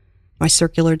alive. My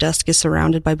circular desk is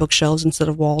surrounded by bookshelves instead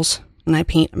of walls, and I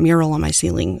paint a mural on my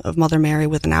ceiling of Mother Mary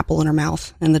with an apple in her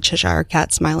mouth and the Cheshire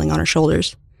Cat smiling on her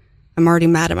shoulders. I'm already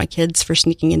mad at my kids for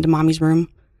sneaking into Mommy's room.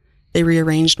 They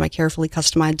rearranged my carefully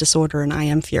customized disorder, and I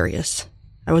am furious.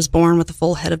 I was born with a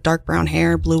full head of dark brown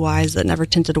hair, blue eyes that never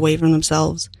tinted away from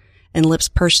themselves, and lips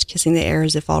pursed kissing the air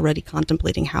as if already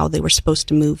contemplating how they were supposed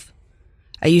to move.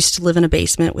 I used to live in a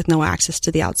basement with no access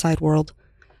to the outside world.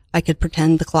 I could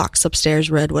pretend the clocks upstairs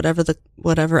read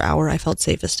whatever hour I felt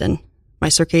safest in. My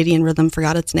circadian rhythm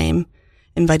forgot its name,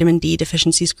 and vitamin D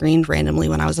deficiency screened randomly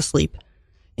when I was asleep.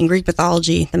 In Greek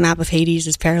mythology, the map of Hades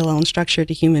is parallel in structure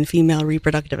to human female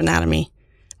reproductive anatomy.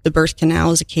 The birth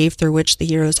canal is a cave through which the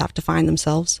heroes have to find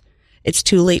themselves. It's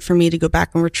too late for me to go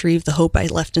back and retrieve the hope I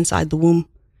left inside the womb.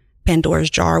 Pandora's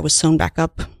jar was sewn back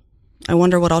up. I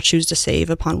wonder what I'll choose to save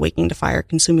upon waking to fire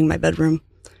consuming my bedroom.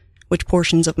 Which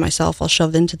portions of myself I'll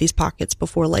shove into these pockets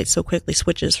before light so quickly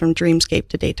switches from dreamscape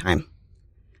to daytime.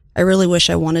 I really wish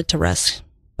I wanted to rest,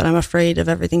 but I'm afraid of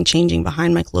everything changing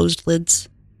behind my closed lids.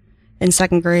 In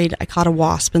second grade, I caught a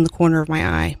wasp in the corner of my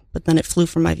eye, but then it flew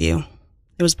from my view.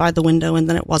 It was by the window, and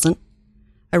then it wasn't.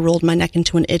 I rolled my neck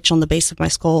into an itch on the base of my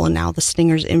skull, and now the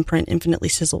stinger's imprint infinitely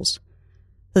sizzles.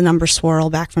 The numbers swirl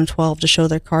back from 12 to show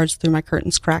their cards through my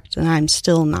curtains cracked, and I'm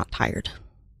still not tired.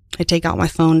 I take out my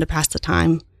phone to pass the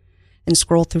time and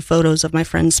scroll through photos of my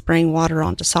friends spraying water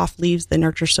onto soft leaves they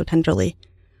nurture so tenderly.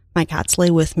 My cats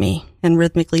lay with me and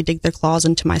rhythmically dig their claws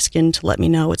into my skin to let me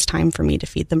know it's time for me to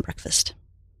feed them breakfast.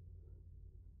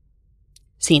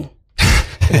 Scene.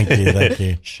 Thank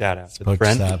you. Shout out to the Smoke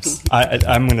friend. snaps.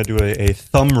 I'm going to do a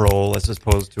thumb roll as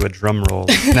opposed to a drum roll.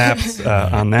 Snaps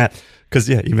on that. Because,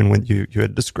 yeah, even when you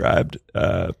had described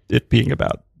it being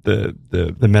about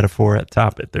the metaphor at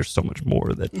top, there's so much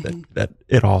more that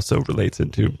it also relates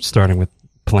into, starting with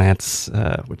plants,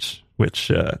 which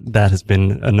that has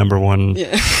been a number one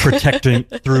protecting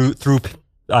through.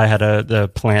 I had the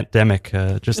plant-demic,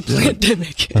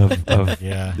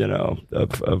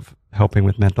 of helping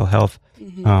with mental health.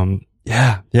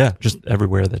 Just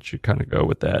everywhere that you kind of go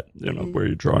with that, where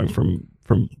you're drawing from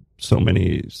so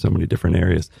many different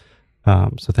areas.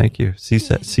 So thank you.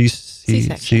 C-section.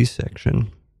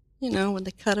 When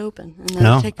they cut open. And then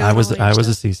No, take out I was all your a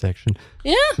stuff. C-section.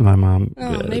 Yeah. My mom.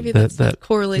 Maybe that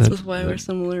correlates with why we're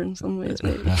similar in some ways.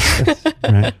 Maybe.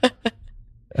 Right.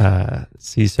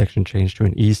 C-section changed to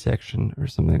an E-section or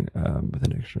something with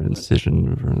an extra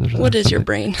incision. What is your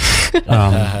brain?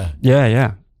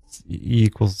 Yeah. E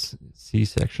equals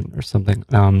C-section or something.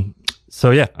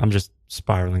 So yeah, I'm just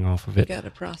spiraling off of it. Got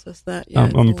to process that. Yeah,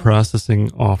 I'm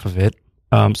processing off of it.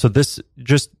 So this,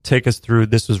 just take us through,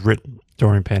 this was written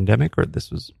during pandemic, or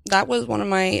this was? That was one of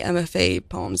my MFA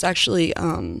poems, actually.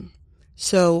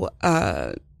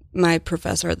 My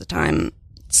professor at the time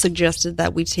suggested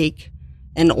that we take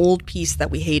an old piece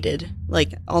that we hated.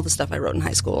 Like all the stuff I wrote in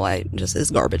high school, I just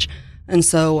is garbage. And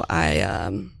so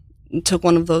I took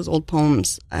one of those old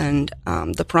poems, and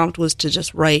the prompt was to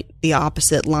just write the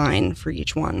opposite line for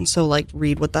each one. So like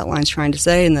read what that line's trying to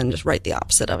say and then just write the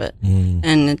opposite of it.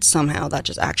 And it somehow that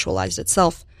just actualized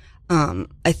itself.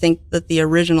 I think that the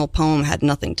original poem had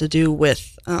nothing to do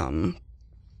with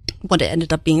what it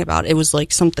ended up being about. It was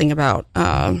like something about,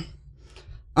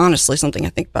 honestly, something I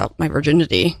think about my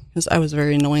virginity, because I was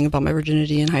very annoying about my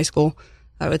virginity in high school.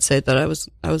 I would say that I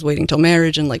was waiting till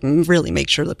marriage and like really make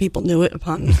sure that people knew it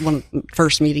upon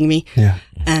first meeting me. Yeah.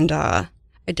 And I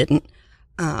didn't.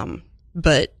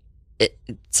 But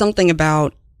something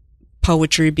about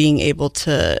poetry being able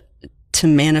to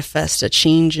manifest a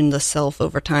change in the self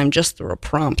over time just through a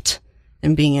prompt,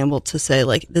 and being able to say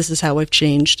like, this is how I've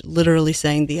changed, literally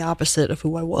saying the opposite of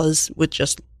who I was with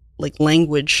just like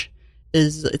language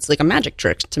it's like a magic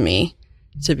trick to me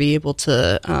to be able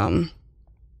to,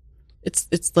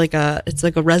 it's like a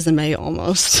resume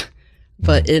almost,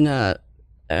 but in a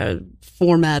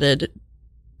formatted,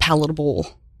 palatable,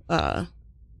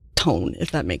 tone,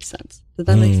 if that makes sense. Did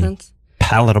that make sense?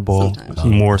 Palatable, Sometimes.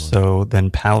 more so than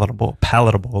palatable.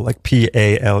 Palatable, like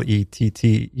PALETTEABLE.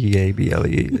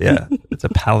 Yeah, it's a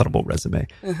palatable resume.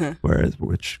 Whereas,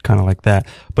 which kind of like that.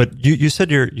 But you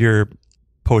said your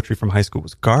poetry from high school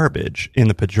was garbage in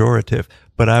the pejorative,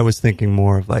 but I was thinking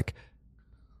more of like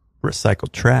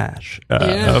recycled trash,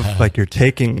 of like you're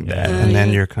taking that and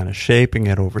then you're kind of shaping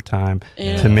it over time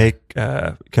to make,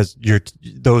 because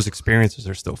those experiences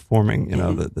are still forming,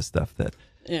 the stuff that,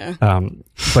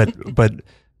 but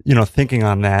thinking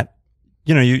on that,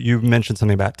 you mentioned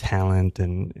something about talent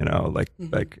and,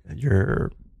 like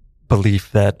your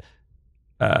belief that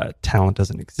talent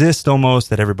doesn't exist almost,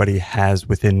 that everybody has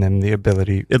within them the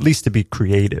ability, at least to be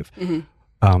creative.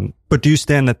 But do you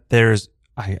stand that there's,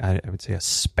 I would say, a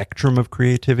spectrum of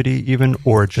creativity even,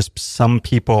 or just some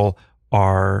people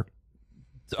are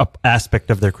an aspect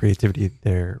of their creativity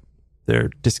they're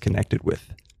disconnected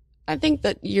with? I think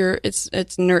that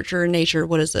it's nurture, nature.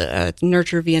 What is it? It's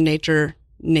nurture via nature,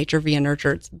 nature via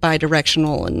nurture. It's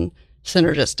bidirectional and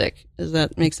synergistic. Does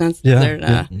that make sense?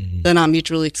 Yeah. They're not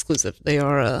mutually exclusive.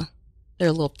 They're a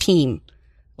little team,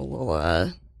 a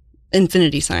little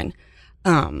infinity sign.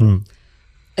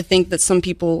 I think that some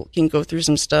people can go through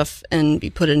some stuff and be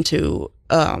put into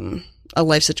a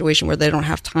life situation where they don't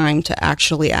have time to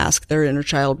actually ask their inner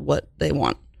child what they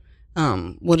want.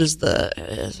 What is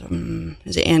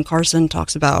is it Anne Carson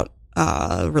talks about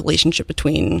relationship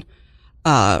between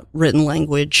written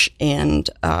language and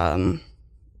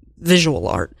visual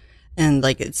art, and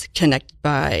like it's connected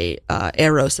by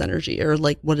eros energy, or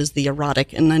like what is the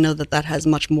erotic. And I know that has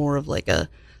much more of like a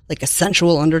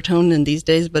sensual undertone in these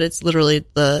days, but it's literally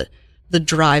the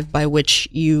drive by which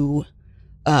you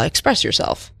express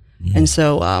yourself. And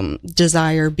so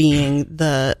desire being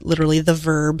literally the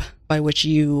verb by which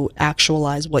you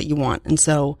actualize what you want. And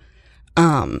so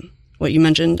what you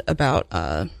mentioned about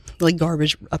like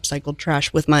garbage, upcycled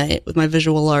trash with my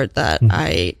visual art that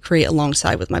I create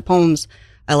alongside with my poems,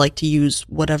 I like to use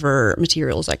whatever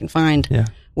materials I can find. Yeah.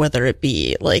 Whether it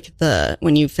be like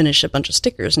when you finish a bunch of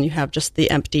stickers and you have just the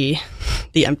empty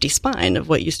spine of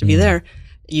what used to be there.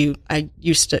 I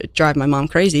used to drive my mom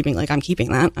crazy being like, I'm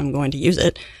keeping that. I'm going to use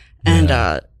it.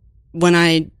 And, when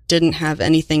I didn't have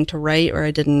anything to write or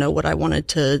I didn't know what I wanted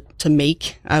to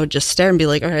make, I would just stare and be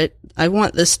like, all right, I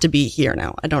want this to be here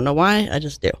now. I don't know why. I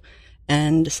just do.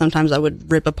 And sometimes I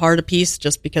would rip apart a piece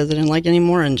just because I didn't like it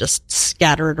anymore and just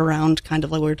scatter it around, kind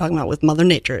of like we were talking about with Mother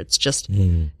Nature. It's just,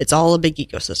 it's all a big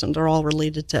ecosystem. They're all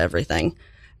related to everything.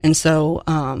 And so,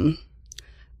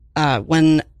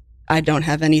 when I don't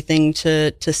have anything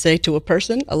to say to a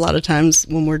person, a lot of times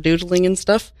when we're doodling and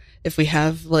stuff, if we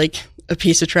have like a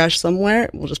piece of trash somewhere,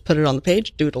 we'll just put it on the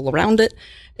page, doodle around it.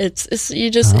 It's you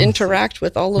just interact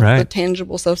with all of the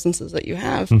tangible substances that you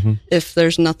have. If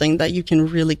there's nothing that you can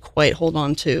really quite hold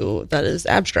on to that is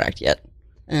abstract yet.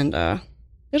 And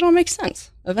it all makes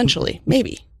sense eventually,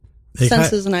 maybe.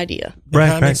 Sense is an idea.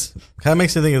 Kind of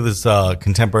makes me think of this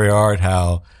contemporary art,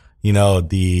 how, a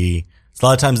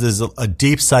lot of times there's a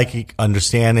deep psychic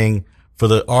understanding for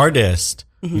the artist,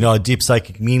 a deep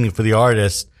psychic meaning for the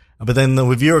artist. But then the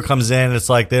viewer comes in, it's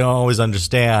like they don't always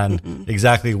understand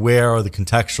exactly where or the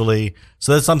contextually.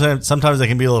 So that's sometimes that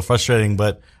can be a little frustrating.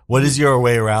 But what is your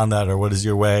way around that, or what is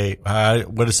your way?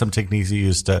 What are some techniques you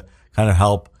use to kind of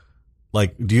help?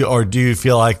 Like, do you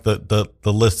feel like the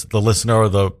listener or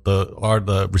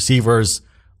the receivers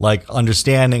like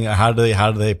understanding how do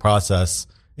they process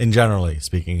in generally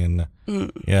speaking?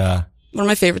 And one of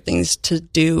my favorite things to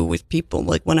do with people,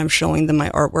 like when I'm showing them my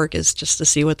artwork, is just to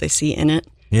see what they see in it.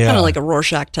 Yeah. Kind of like a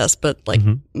Rorschach test, but like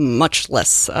much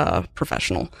less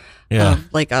professional. Yeah.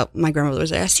 My grandmother would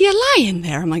say, "I see a lion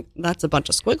there." I'm like, "That's a bunch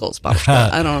of squiggles,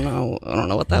 Babushka." I don't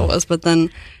know what that was. But then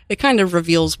it kind of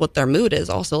reveals what their mood is,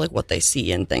 also like what they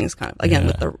see in things. Kind of again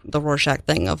with the Rorschach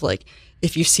thing of like,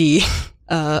 if you see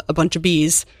a bunch of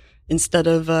bees instead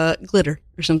of glitter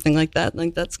or something like that,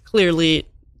 like that's clearly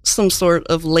some sort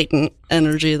of latent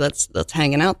energy that's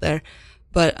hanging out there.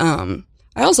 But I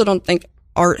also don't think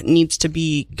art needs to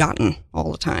be gotten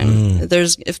all the time.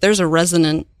 If there's a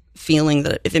resonant feeling,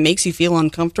 that if it makes you feel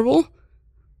uncomfortable,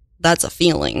 that's a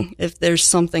feeling. If there's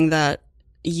something that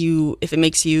if it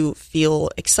makes you feel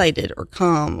excited or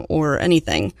calm or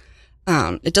anything,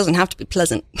 it doesn't have to be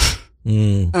pleasant.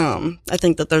 I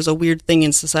think that there's a weird thing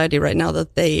in society right now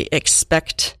that they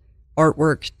expect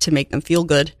artwork to make them feel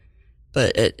good,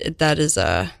 but that is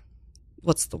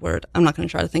what's the word? I'm not going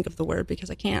to try to think of the word because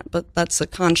I can't, but that's a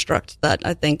construct that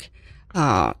I think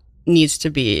needs to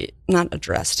be not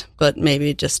addressed, but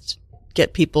maybe just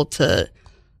get people to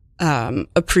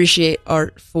appreciate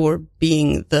art for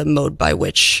being the mode by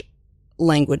which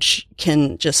language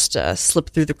can just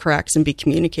slip through the cracks and be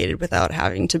communicated without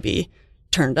having to be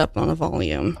turned up on a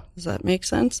volume. Does that make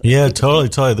sense? Yeah,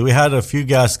 totally. We had a few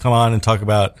guests come on and talk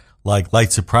about like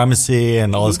light supremacy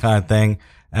and all this kind of thing,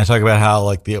 and talk about how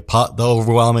like the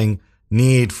overwhelming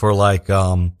need for like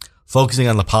focusing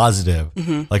on the positive,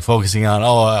 like focusing on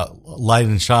light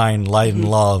and shine, light and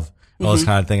love, all this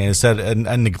kind of thing, and instead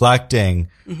and neglecting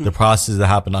the processes that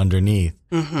happen underneath.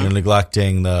 You're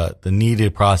neglecting the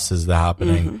needed processes that are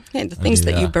happening. Hey, the things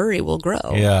that you bury will grow.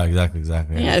 Yeah,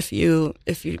 exactly. Yeah, if you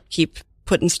keep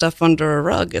putting stuff under a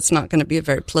rug, it's not going to be a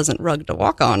very pleasant rug to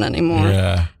walk on anymore.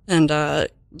 Yeah. And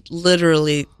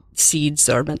literally, seeds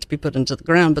are meant to be put into the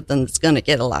ground, but then it's going to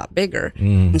get a lot bigger.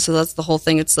 And so that's the whole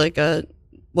thing. It's like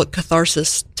what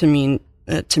catharsis to me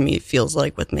feels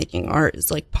like with making art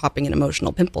is like popping an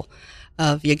emotional pimple.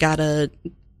 You gotta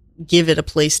give it a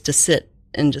place to sit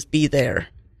and just be there.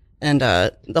 And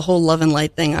the whole love and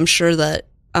light thing, I'm sure that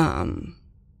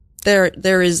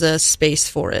there is a space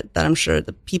for it, that I'm sure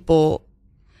the people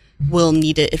will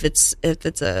need it if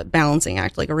it's a balancing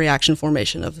act, like a reaction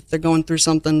formation of if they're going through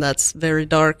something that's very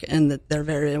dark and that they're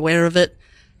very aware of it,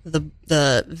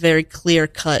 the very clear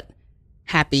cut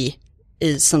happy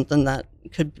is something that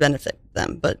could benefit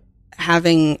them. But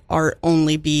having art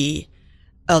only be,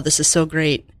 oh, this is so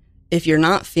great, if you're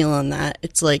not feeling that,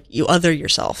 it's like you other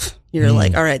yourself. You're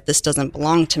like, all right, this doesn't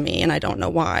belong to me and I don't know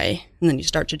why. And then you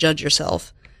start to judge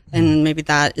yourself. And maybe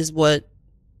that is what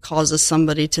causes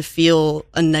somebody to feel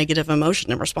a negative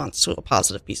emotion in response to a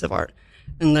positive piece of art.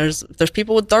 And there's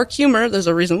people with dark humor. There's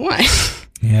a reason why.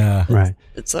 Yeah. Right.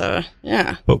 It's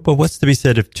yeah. But what's to be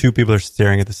said if two people are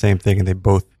staring at the same thing and they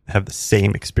both have the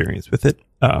same experience with it?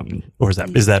 Or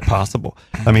is that possible?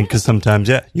 I mean, because sometimes,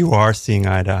 you are seeing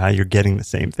eye to eye, you're getting the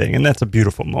same thing, and that's a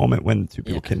beautiful moment when two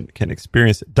people can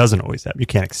experience it. Doesn't always happen. You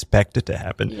can't expect it to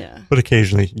happen. Yeah. But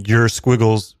occasionally, your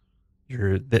squiggles,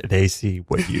 they see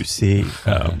what you see.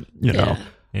 You know,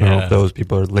 I don't know if those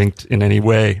people are linked in any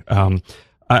way.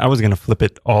 I was going to flip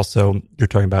it. Also, you're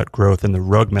talking about growth and the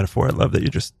rug metaphor. I love that you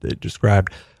just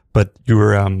described. But you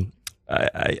were,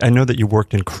 I know that you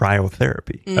worked in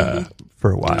cryotherapy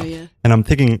for a while. And I'm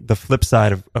thinking the flip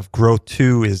side of growth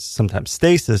too is sometimes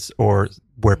stasis, or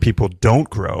where people don't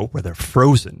grow, where they're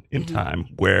frozen in time,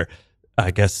 where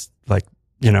I guess like,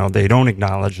 they don't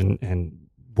acknowledge and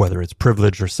whether it's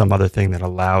privilege or some other thing that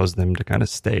allows them to kind of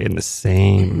stay in the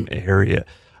same area.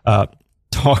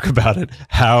 Talk about it,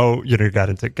 how you got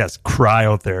into, I guess,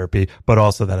 cryotherapy, but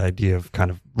also that idea of kind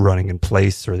of running in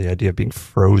place, or the idea of being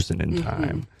frozen in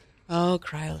time. Oh,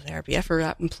 cryotherapy. I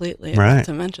forgot completely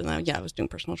to mention that. Yeah, I was doing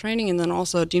personal training. And then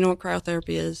also, do you know what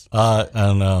cryotherapy is? I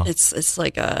don't know. It's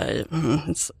like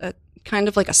it's a kind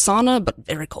of like a sauna, but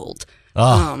very cold.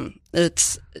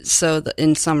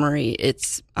 In summary,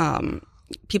 it's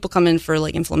people come in for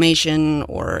like inflammation,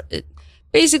 or it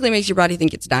basically makes your body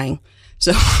think it's dying.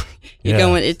 So you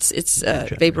go in, it's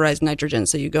vaporized nitrogen.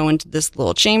 So you go into this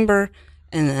little chamber,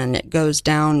 and then it goes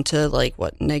down to like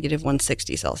negative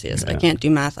 160 Celsius. I can't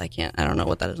do math. I don't know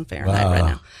what that is in Fahrenheit right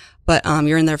now. But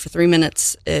you're in there for 3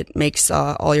 minutes. It makes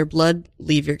all your blood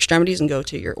leave your extremities and go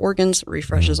to your organs,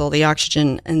 refreshes all the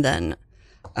oxygen, and then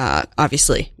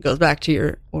obviously goes back to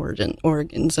your organs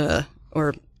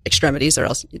or extremities, or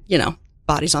else,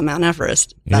 bodies on Mount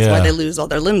Everest. That's why they lose all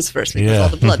their limbs first, because all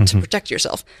the blood to protect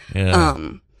yourself.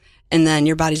 And then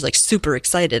your body's like super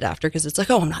excited after because it's like,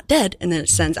 oh, I'm not dead. And then it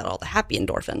sends out all the happy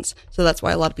endorphins. So that's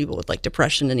why a lot of people with like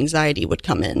depression and anxiety would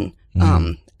come in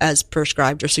as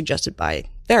prescribed or suggested by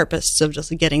therapists of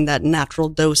just getting that natural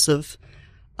dose of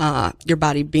your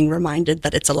body being reminded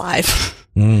that it's alive,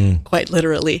 quite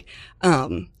literally.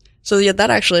 So yeah, that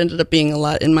actually ended up being a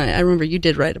lot in I remember you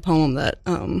did write a poem that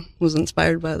was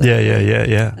inspired by that.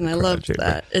 Yeah. And I loved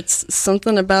that. It's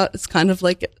something about, it's kind of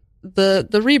like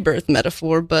the rebirth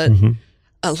metaphor, but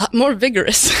a lot more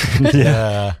vigorous.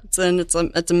 Yeah. It's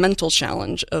a mental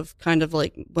challenge of kind of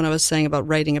like when I was saying about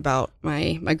writing about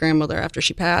my grandmother after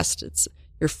she passed.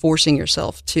 You're forcing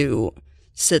yourself to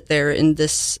sit there in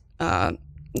this,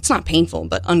 it's not painful,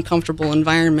 but uncomfortable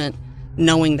environment,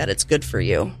 knowing that it's good for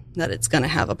you, that it's going to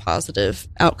have a positive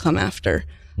outcome after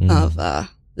of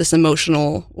this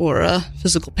emotional or a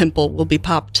physical pimple will be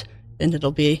popped and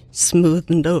it'll be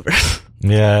smoothed over.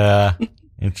 Yeah.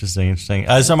 Interesting.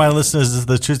 So my listeners, this is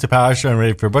the Truth to Power Show and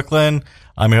Ready for Brooklyn.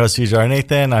 I'm your host, CJR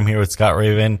Nathan. I'm here with Scott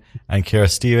Raven and Kira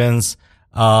Stevens.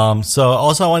 So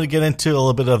also I want to get into a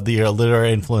little bit of the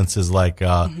literary influences, like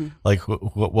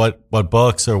what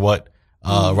books or what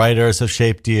writers have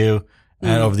shaped you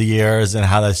and over the years, and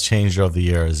how that's changed over the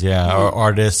years. Yeah. Or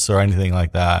artists or anything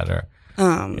like that. Or,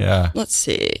 let's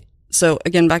see. So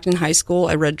again, back in high school,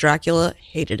 I read Dracula,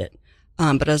 hated it.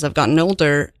 But as I've gotten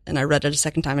older and I read it a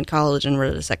second time in college and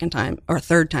read it a second time or a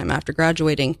third time after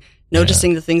graduating,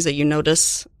 noticing the things that you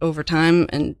notice over time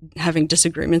and having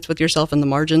disagreements with yourself in the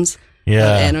margins,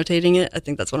 annotating it. I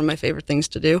think that's one of my favorite things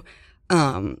to do.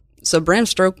 So Bram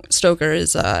Stoker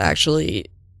is actually,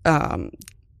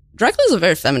 Dracula is a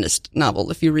very feminist novel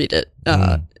if you read it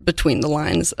between the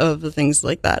lines of the things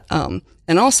like that.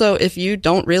 And also, if you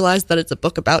don't realize that it's a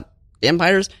book about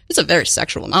vampires, it's a very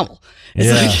sexual novel.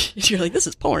 It's like, you're like, this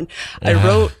is porn. I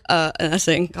wrote an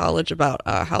essay in college about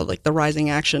how like the rising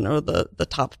action or the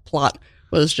top plot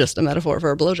was just a metaphor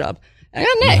for a blowjob. I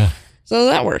got an A. So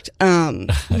that worked.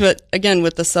 But again,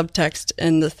 with the subtext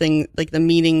and the thing, like the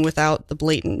meaning without the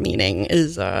blatant meaning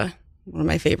is one of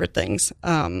my favorite things.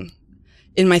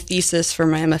 In my thesis for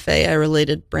my MFA, I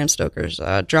related Bram Stoker's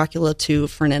Dracula to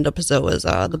Fernando Pessoa's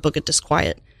The Book of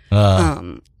Disquiet.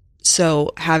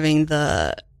 So having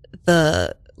the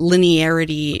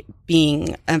linearity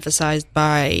being emphasized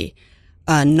by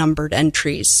numbered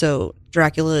entries. So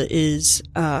Dracula is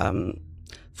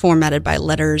formatted by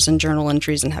letters and journal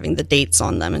entries and having the dates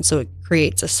on them. And so it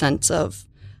creates a sense of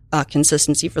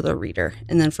consistency for the reader.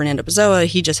 And then Fernando Pessoa,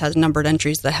 he just has numbered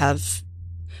entries that have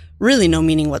really no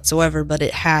meaning whatsoever, but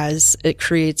it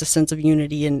creates a sense of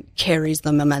unity and carries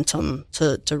the momentum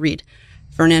to read.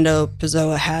 Fernando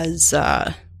Pessoa has,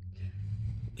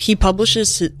 he published,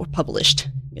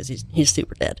 because he's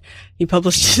super dead. He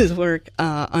published his work,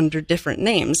 under different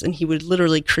names, and he would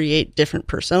literally create different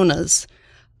personas,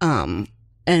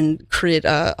 and create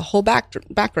a whole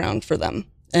background for them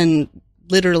and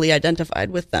literally identified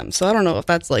with them. So I don't know if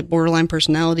that's like borderline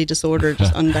personality disorder,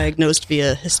 just undiagnosed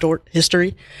via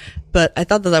history. But I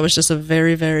thought that was just a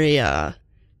very, very,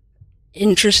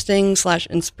 interesting /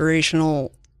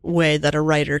 inspirational way that a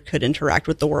writer could interact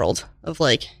with the world of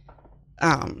like,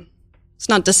 it's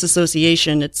not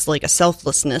disassociation. It's like a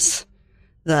selflessness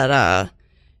that,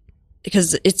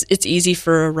 because it's easy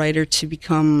for a writer to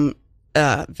become,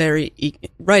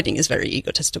 writing is very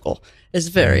egotistical, is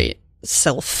very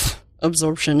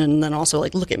self-absorption. And then also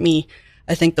like, look at me.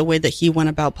 I think the way that he went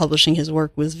about publishing his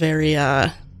work was very,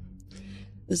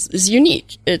 is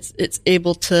unique. It's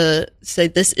able to say,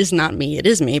 this is not me. It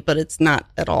is me, but it's not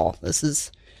at all. This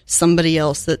is somebody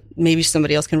else that maybe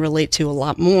somebody else can relate to a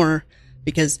lot more,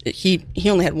 because he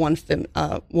only had one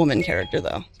woman character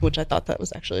though, which I thought that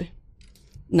was actually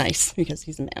nice because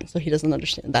he's a man, so he doesn't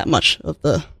understand that much of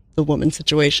the woman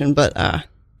situation. But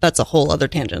that's a whole other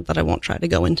tangent that I won't try to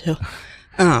go into.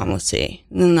 Let's see.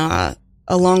 And then,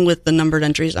 along with the numbered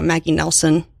entries, Maggie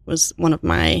Nelson was one of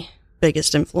my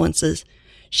biggest influences.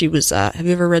 She was, have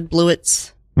you ever read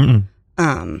Bluets?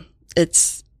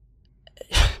 It's,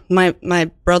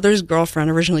 my brother's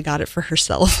girlfriend originally got it for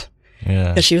herself. Yeah.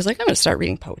 Because she was like, I'm going to start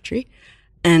reading poetry.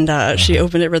 And, she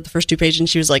opened it, read the first 2 pages, and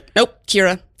she was like, nope,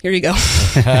 Kira, here you go.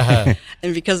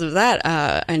 And because of that,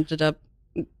 I ended up,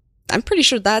 I'm pretty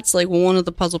sure that's like one of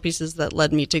the puzzle pieces that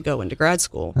led me to go into grad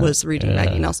school, was reading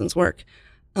Maggie Nelson's work.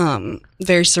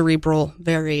 Very cerebral,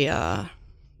 very,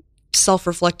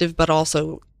 self-reflective, but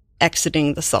also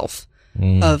exiting the self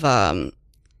of,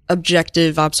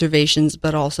 objective observations,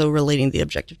 but also relating the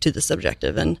objective to the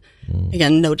subjective. And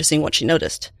again, noticing what she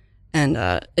noticed. And,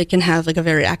 it can have like a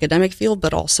very academic feel,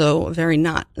 but also very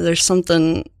not. There's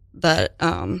something that,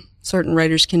 certain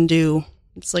writers can do.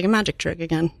 It's like a magic trick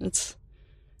again.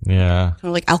 Yeah. Kind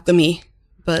of like alchemy,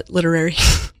 but literary.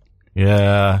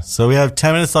 Yeah. So we have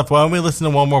 10 minutes left. Why don't we listen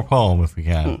to one more poem if we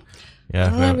can?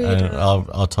 Yeah. And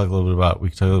I'll talk a little bit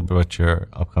about your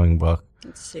upcoming book.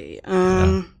 Let's see.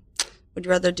 Would you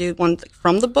rather do one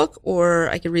from the book, or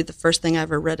I could read the first thing I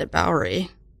ever read at Bowery?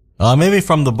 Maybe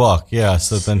from the book. Yeah.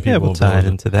 So then people will tie it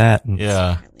into that.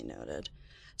 Yeah. Highly noted.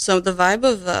 So the vibe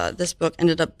of this book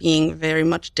ended up being very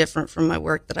much different from my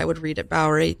work that I would read at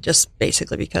Bowery, just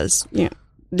basically because,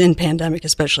 in pandemic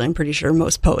especially, I'm pretty sure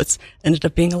most poets ended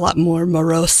up being a lot more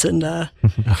morose and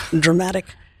dramatic.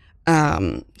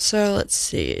 So let's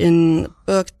see. In the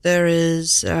book, there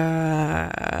is,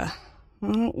 what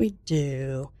don't we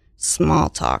do? Small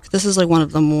talk. This is like one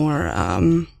of the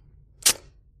more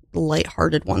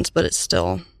lighthearted ones, but it's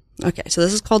still okay. So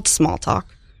this is called Small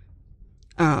Talk.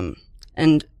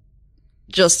 And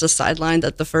just a sideline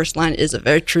that the first line is a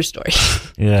very true story.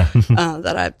 Yeah.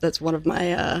 That's one of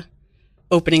my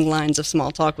opening lines of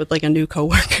Small Talk with like a new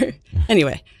coworker.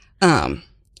 Anyway,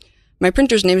 my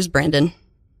printer's name is Brandon.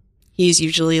 He's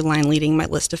usually line leading my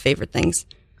list of favorite things.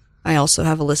 I also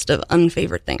have a list of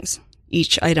unfavorite things.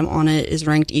 Each item on it is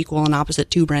ranked equal and opposite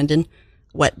to Brandon.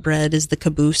 Wet bread is the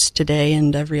caboose today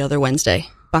and every other Wednesday.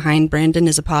 Behind Brandon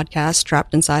is a podcast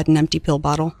trapped inside an empty pill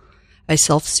bottle. I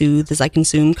self-soothe as I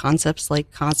consume concepts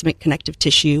like cosmic connective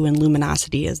tissue and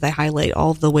luminosity as they highlight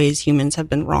all of the ways humans have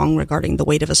been wrong regarding the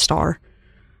weight of a star.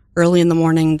 Early in the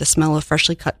morning, the smell of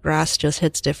freshly cut grass just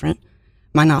hits different.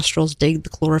 My nostrils dig the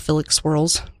chlorophyllic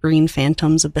swirls, green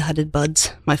phantoms of beheaded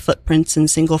buds. My footprints in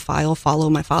single file follow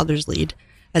my father's lead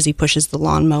as he pushes the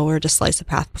lawnmower to slice a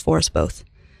path before us both.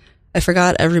 I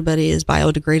forgot everybody is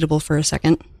biodegradable for a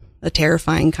second. A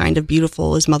terrifying kind of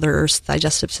beautiful is Mother Earth's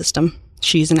digestive system.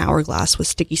 She's an hourglass with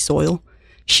sticky soil.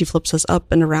 She flips us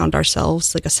up and around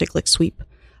ourselves like a cyclic sweep.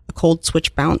 A cold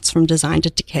switch bounce from design to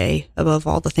decay above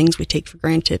all the things we take for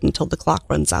granted until the clock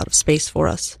runs out of space for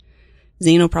us.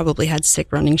 Zeno probably had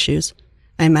sick running shoes.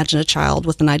 I imagine a child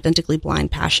with an identically blind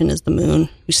passion as the moon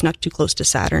who snuck too close to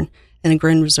Saturn and a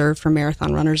grin reserved for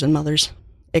marathon runners and mothers.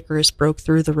 Icarus broke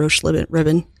through the Roche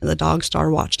ribbon and the dog star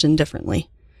watched indifferently.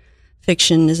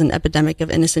 Fiction is an epidemic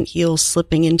of innocent heels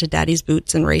slipping into daddy's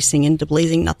boots and racing into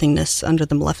blazing nothingness under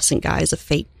the maleficent guise of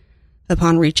fate.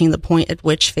 Upon reaching the point at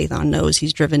which Phaethon knows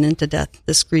he's driven into death,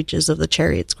 the screeches of the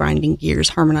chariot's grinding gears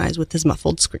harmonize with his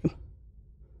muffled scream.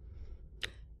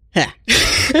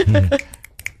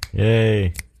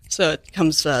 Yay. So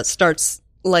it starts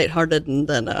lighthearted and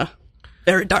then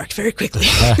very dark very quickly.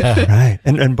 Right.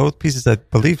 And both pieces, I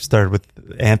believe, started with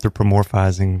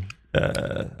anthropomorphizing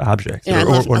objects. Yeah, I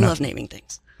love naming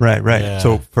things. Right. Yeah.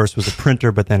 So first was a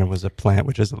printer, but then it was a plant,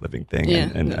 which is a living thing. Yeah.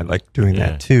 And I like doing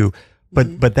that too.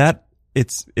 But that,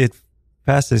 it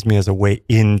fascinates me as a way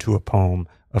into a poem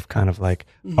of kind of like,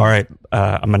 all right,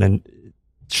 I'm going to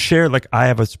share, like I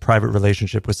have a private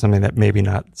relationship with something that maybe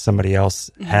not somebody else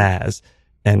has.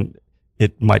 And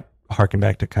it might harken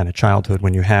back to kind of childhood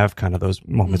when you have kind of those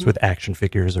moments with action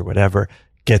figures or whatever,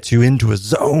 gets you into a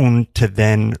zone to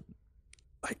then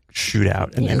like shoot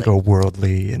out and like go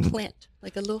worldly and plant,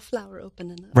 like a little flower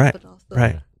opening up. right.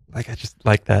 Right. Like I just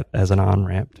like that as an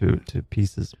on-ramp to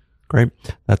pieces. Great.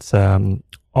 That's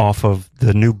off of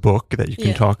the new book that you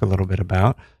can talk a little bit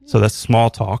about. So that's Small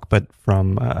Talk, but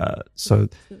from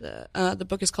the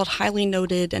book is called Highly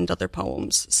Noted and Other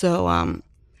Poems. So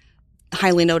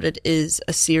Highly Noted is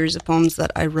a series of poems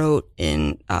that I wrote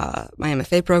in my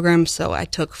MFA program. So I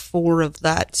took 4 of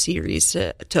that series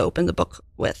to open the book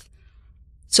with.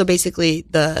 So basically,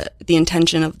 the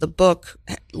intention of the book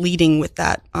leading with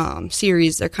that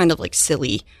series, they're kind of like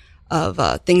silly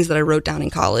of things that I wrote down in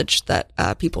college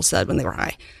that people said when they were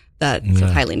high. That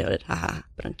highly noted, haha,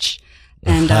 brunch.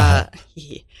 And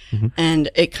and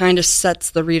it kind of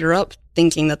sets the reader up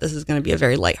thinking that this is going to be a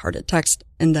very lighthearted text,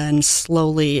 and then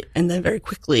slowly and then very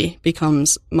quickly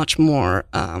becomes much more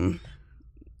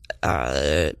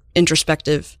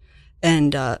introspective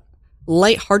and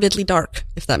lightheartedly dark,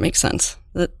 if that makes sense.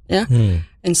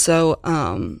 And so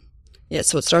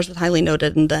so it starts with highly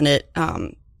noted, and then it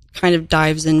kind of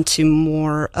dives into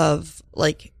more of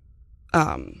like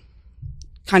kind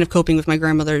of coping with my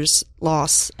grandmother's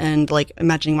loss and like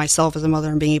imagining myself as a mother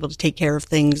and being able to take care of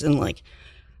things and like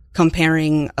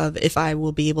comparing of if I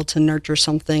will be able to nurture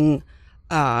something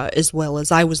as well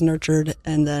as I was nurtured,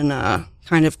 and then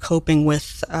kind of coping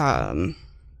with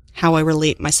how I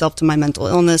relate myself to my mental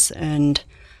illness and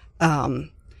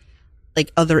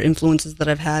like other influences that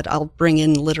I've had. I'll bring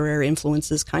in literary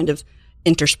influences kind of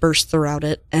interspersed throughout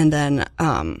it. And then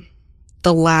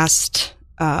the last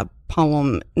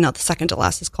poem, the second to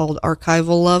last, is called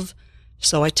Archival Love.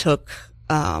 So I took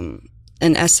an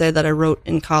essay that I wrote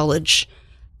in college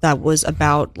that was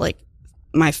about like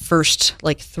my first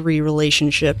like 3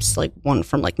 relationships, like one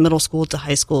from like middle school to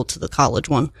high school to the college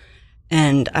one.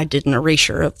 And I did an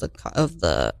erasure of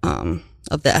the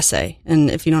essay. And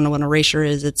if you don't know what an erasure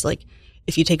is, it's like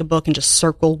if you take a book and just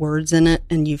circle words in it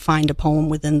and you find a poem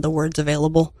within the words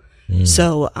available.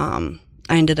 So, I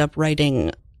ended up writing,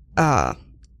 it was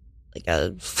like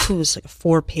a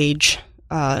 4-page,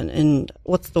 and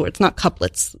what's the word? It's not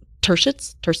couplets,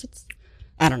 tercets?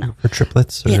 I don't know. Or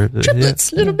triplets? Yeah,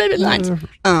 triplets, little baby lines, of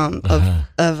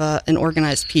an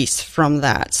organized piece from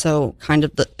that. So kind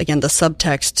of the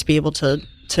subtext to be able to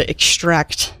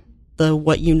extract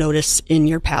what you notice in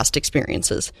your past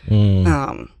experiences.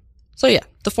 So yeah,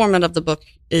 the format of the book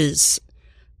is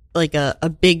like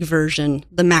a big version,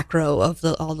 the macro of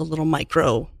all the little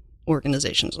micro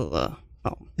organizations of the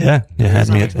poem. Yeah, it had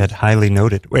me at highly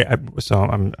noted. Wait, so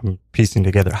I'm piecing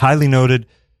together. Highly noted.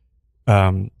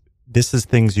 This is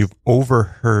things you've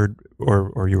overheard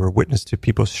or you were witness to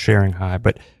people sharing high,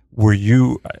 but were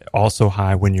you also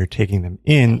high when you're taking them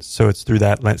in? So it's through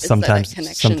that lens. Sometimes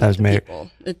people.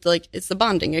 It's the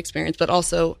bonding experience, but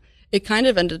also it kind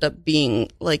of ended up being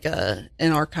like an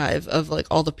archive of like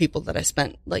all the people that I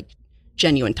spent like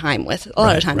genuine time with. A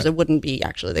lot of times it wouldn't be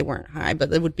actually, they weren't high,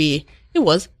 but it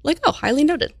was like, oh, highly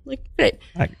noted. Like, great.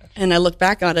 And I look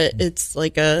back on it, it's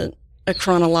like a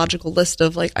chronological list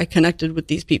of like, I connected with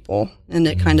these people, and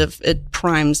it kind of, it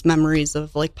primes memories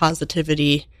of like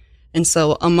positivity. And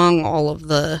so among all of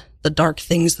the dark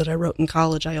things that I wrote in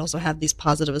college, I also have these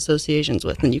positive associations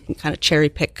with, and you can kind of cherry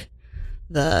pick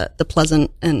the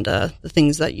pleasant and the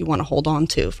things that you want to hold on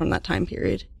to from that time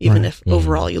period, even if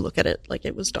overall you look at it like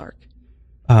it was dark.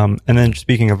 And then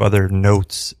speaking of other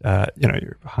notes,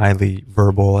 you're highly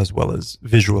verbal as well as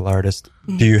visual artist.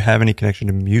 Do you have any connection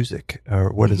to music,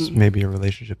 or what is maybe your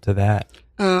relationship to that?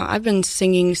 I've been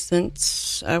singing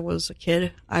since I was a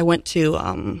kid. I went to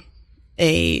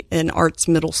an arts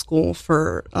middle school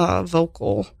for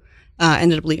vocal.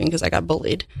 Ended up leaving because I got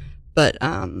bullied, but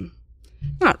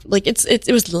not like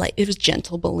it was light. It was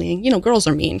gentle bullying. You know, girls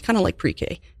are mean, kind of like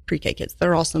pre-K kids.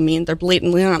 They're also mean. They're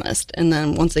blatantly honest, and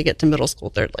then once they get to middle school,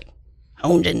 they're like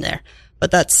honed in there. But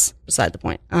that's beside the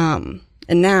point. And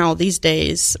now these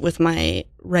days, with my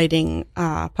writing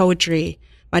poetry,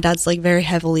 my dad's like very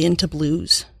heavily into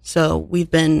blues. So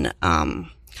we've been kind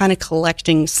of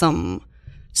collecting some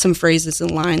phrases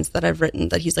and lines that I've written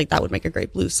that he's like, that would make a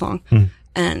great blues song.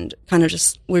 And kind of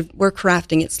just, we're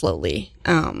crafting it slowly.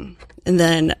 And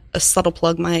then a subtle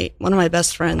plug, one of my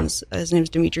best friends, his name is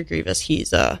Dimitri Grivas.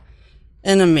 He's an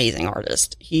amazing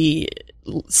artist. He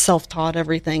self-taught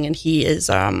everything, and he is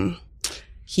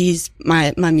he's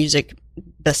my music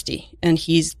bestie, and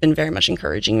he's been very much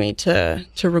encouraging me to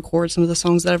record some of the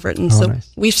songs that I've written.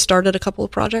 Nice. We've started a couple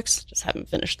of projects, just haven't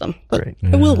finished them, but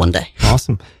I will one day.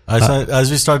 Awesome.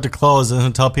 As we start to close,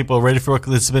 and tell people, Ready for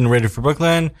Brooklyn, this has been Ready for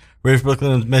Brooklyn. Ready for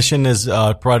Brooklyn's mission is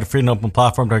provide a free and open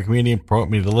platform to our community and promote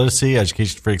media literacy,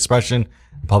 education, free expression,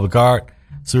 and public art.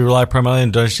 So we rely primarily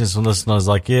on donations from listeners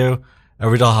like you.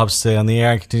 Every dollar helps stay on the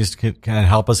air and can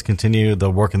help us continue the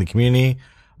work in the community.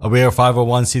 We are a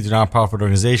 501c3 nonprofit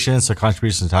organization, so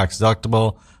contributions are tax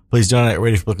deductible. Please donate at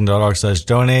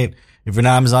readyforbrooklyn.org/donate. If you're an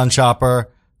Amazon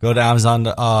shopper, go to Amazon,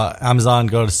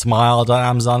 go to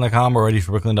smile.amazon.com or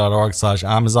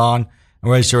readyforbrooklyn.org/Amazon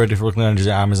and register Ready for Brooklyn under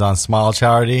the Amazon Smile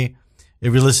charity.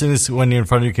 If you're listening to this when you're in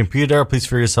front of your computer, please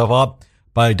free yourself up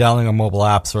by downloading our mobile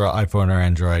apps for iPhone or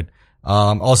Android.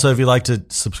 Also, if you'd like to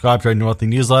subscribe to our monthly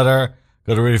newsletter,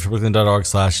 go to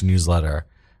readyforbrooklyn.org/newsletter.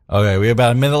 Okay, we have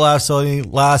about a minute left, so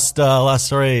last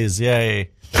stories, yay.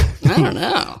 I don't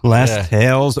know.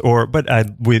 Tales,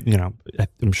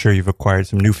 I'm sure you've acquired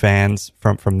some new fans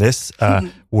from this,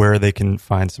 where they can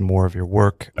find some more of your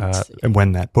work, and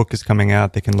when that book is coming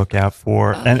out, they can look out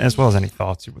for, and as well as any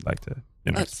thoughts you would like to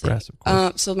express, of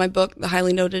course. So my book, the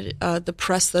highly noted, the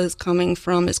press that is coming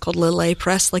from is called Lillet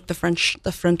Press, like the French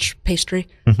pastry,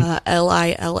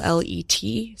 Lillet.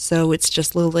 So it's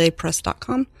just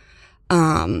lilletpress.com.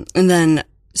 And then,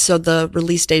 so the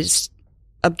release date is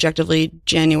objectively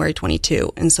January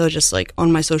 22. And so just like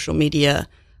on my social media,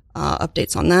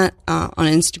 updates on that. On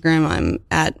Instagram, I'm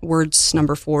at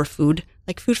words4food,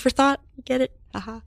 like food for thought. You get it? Haha.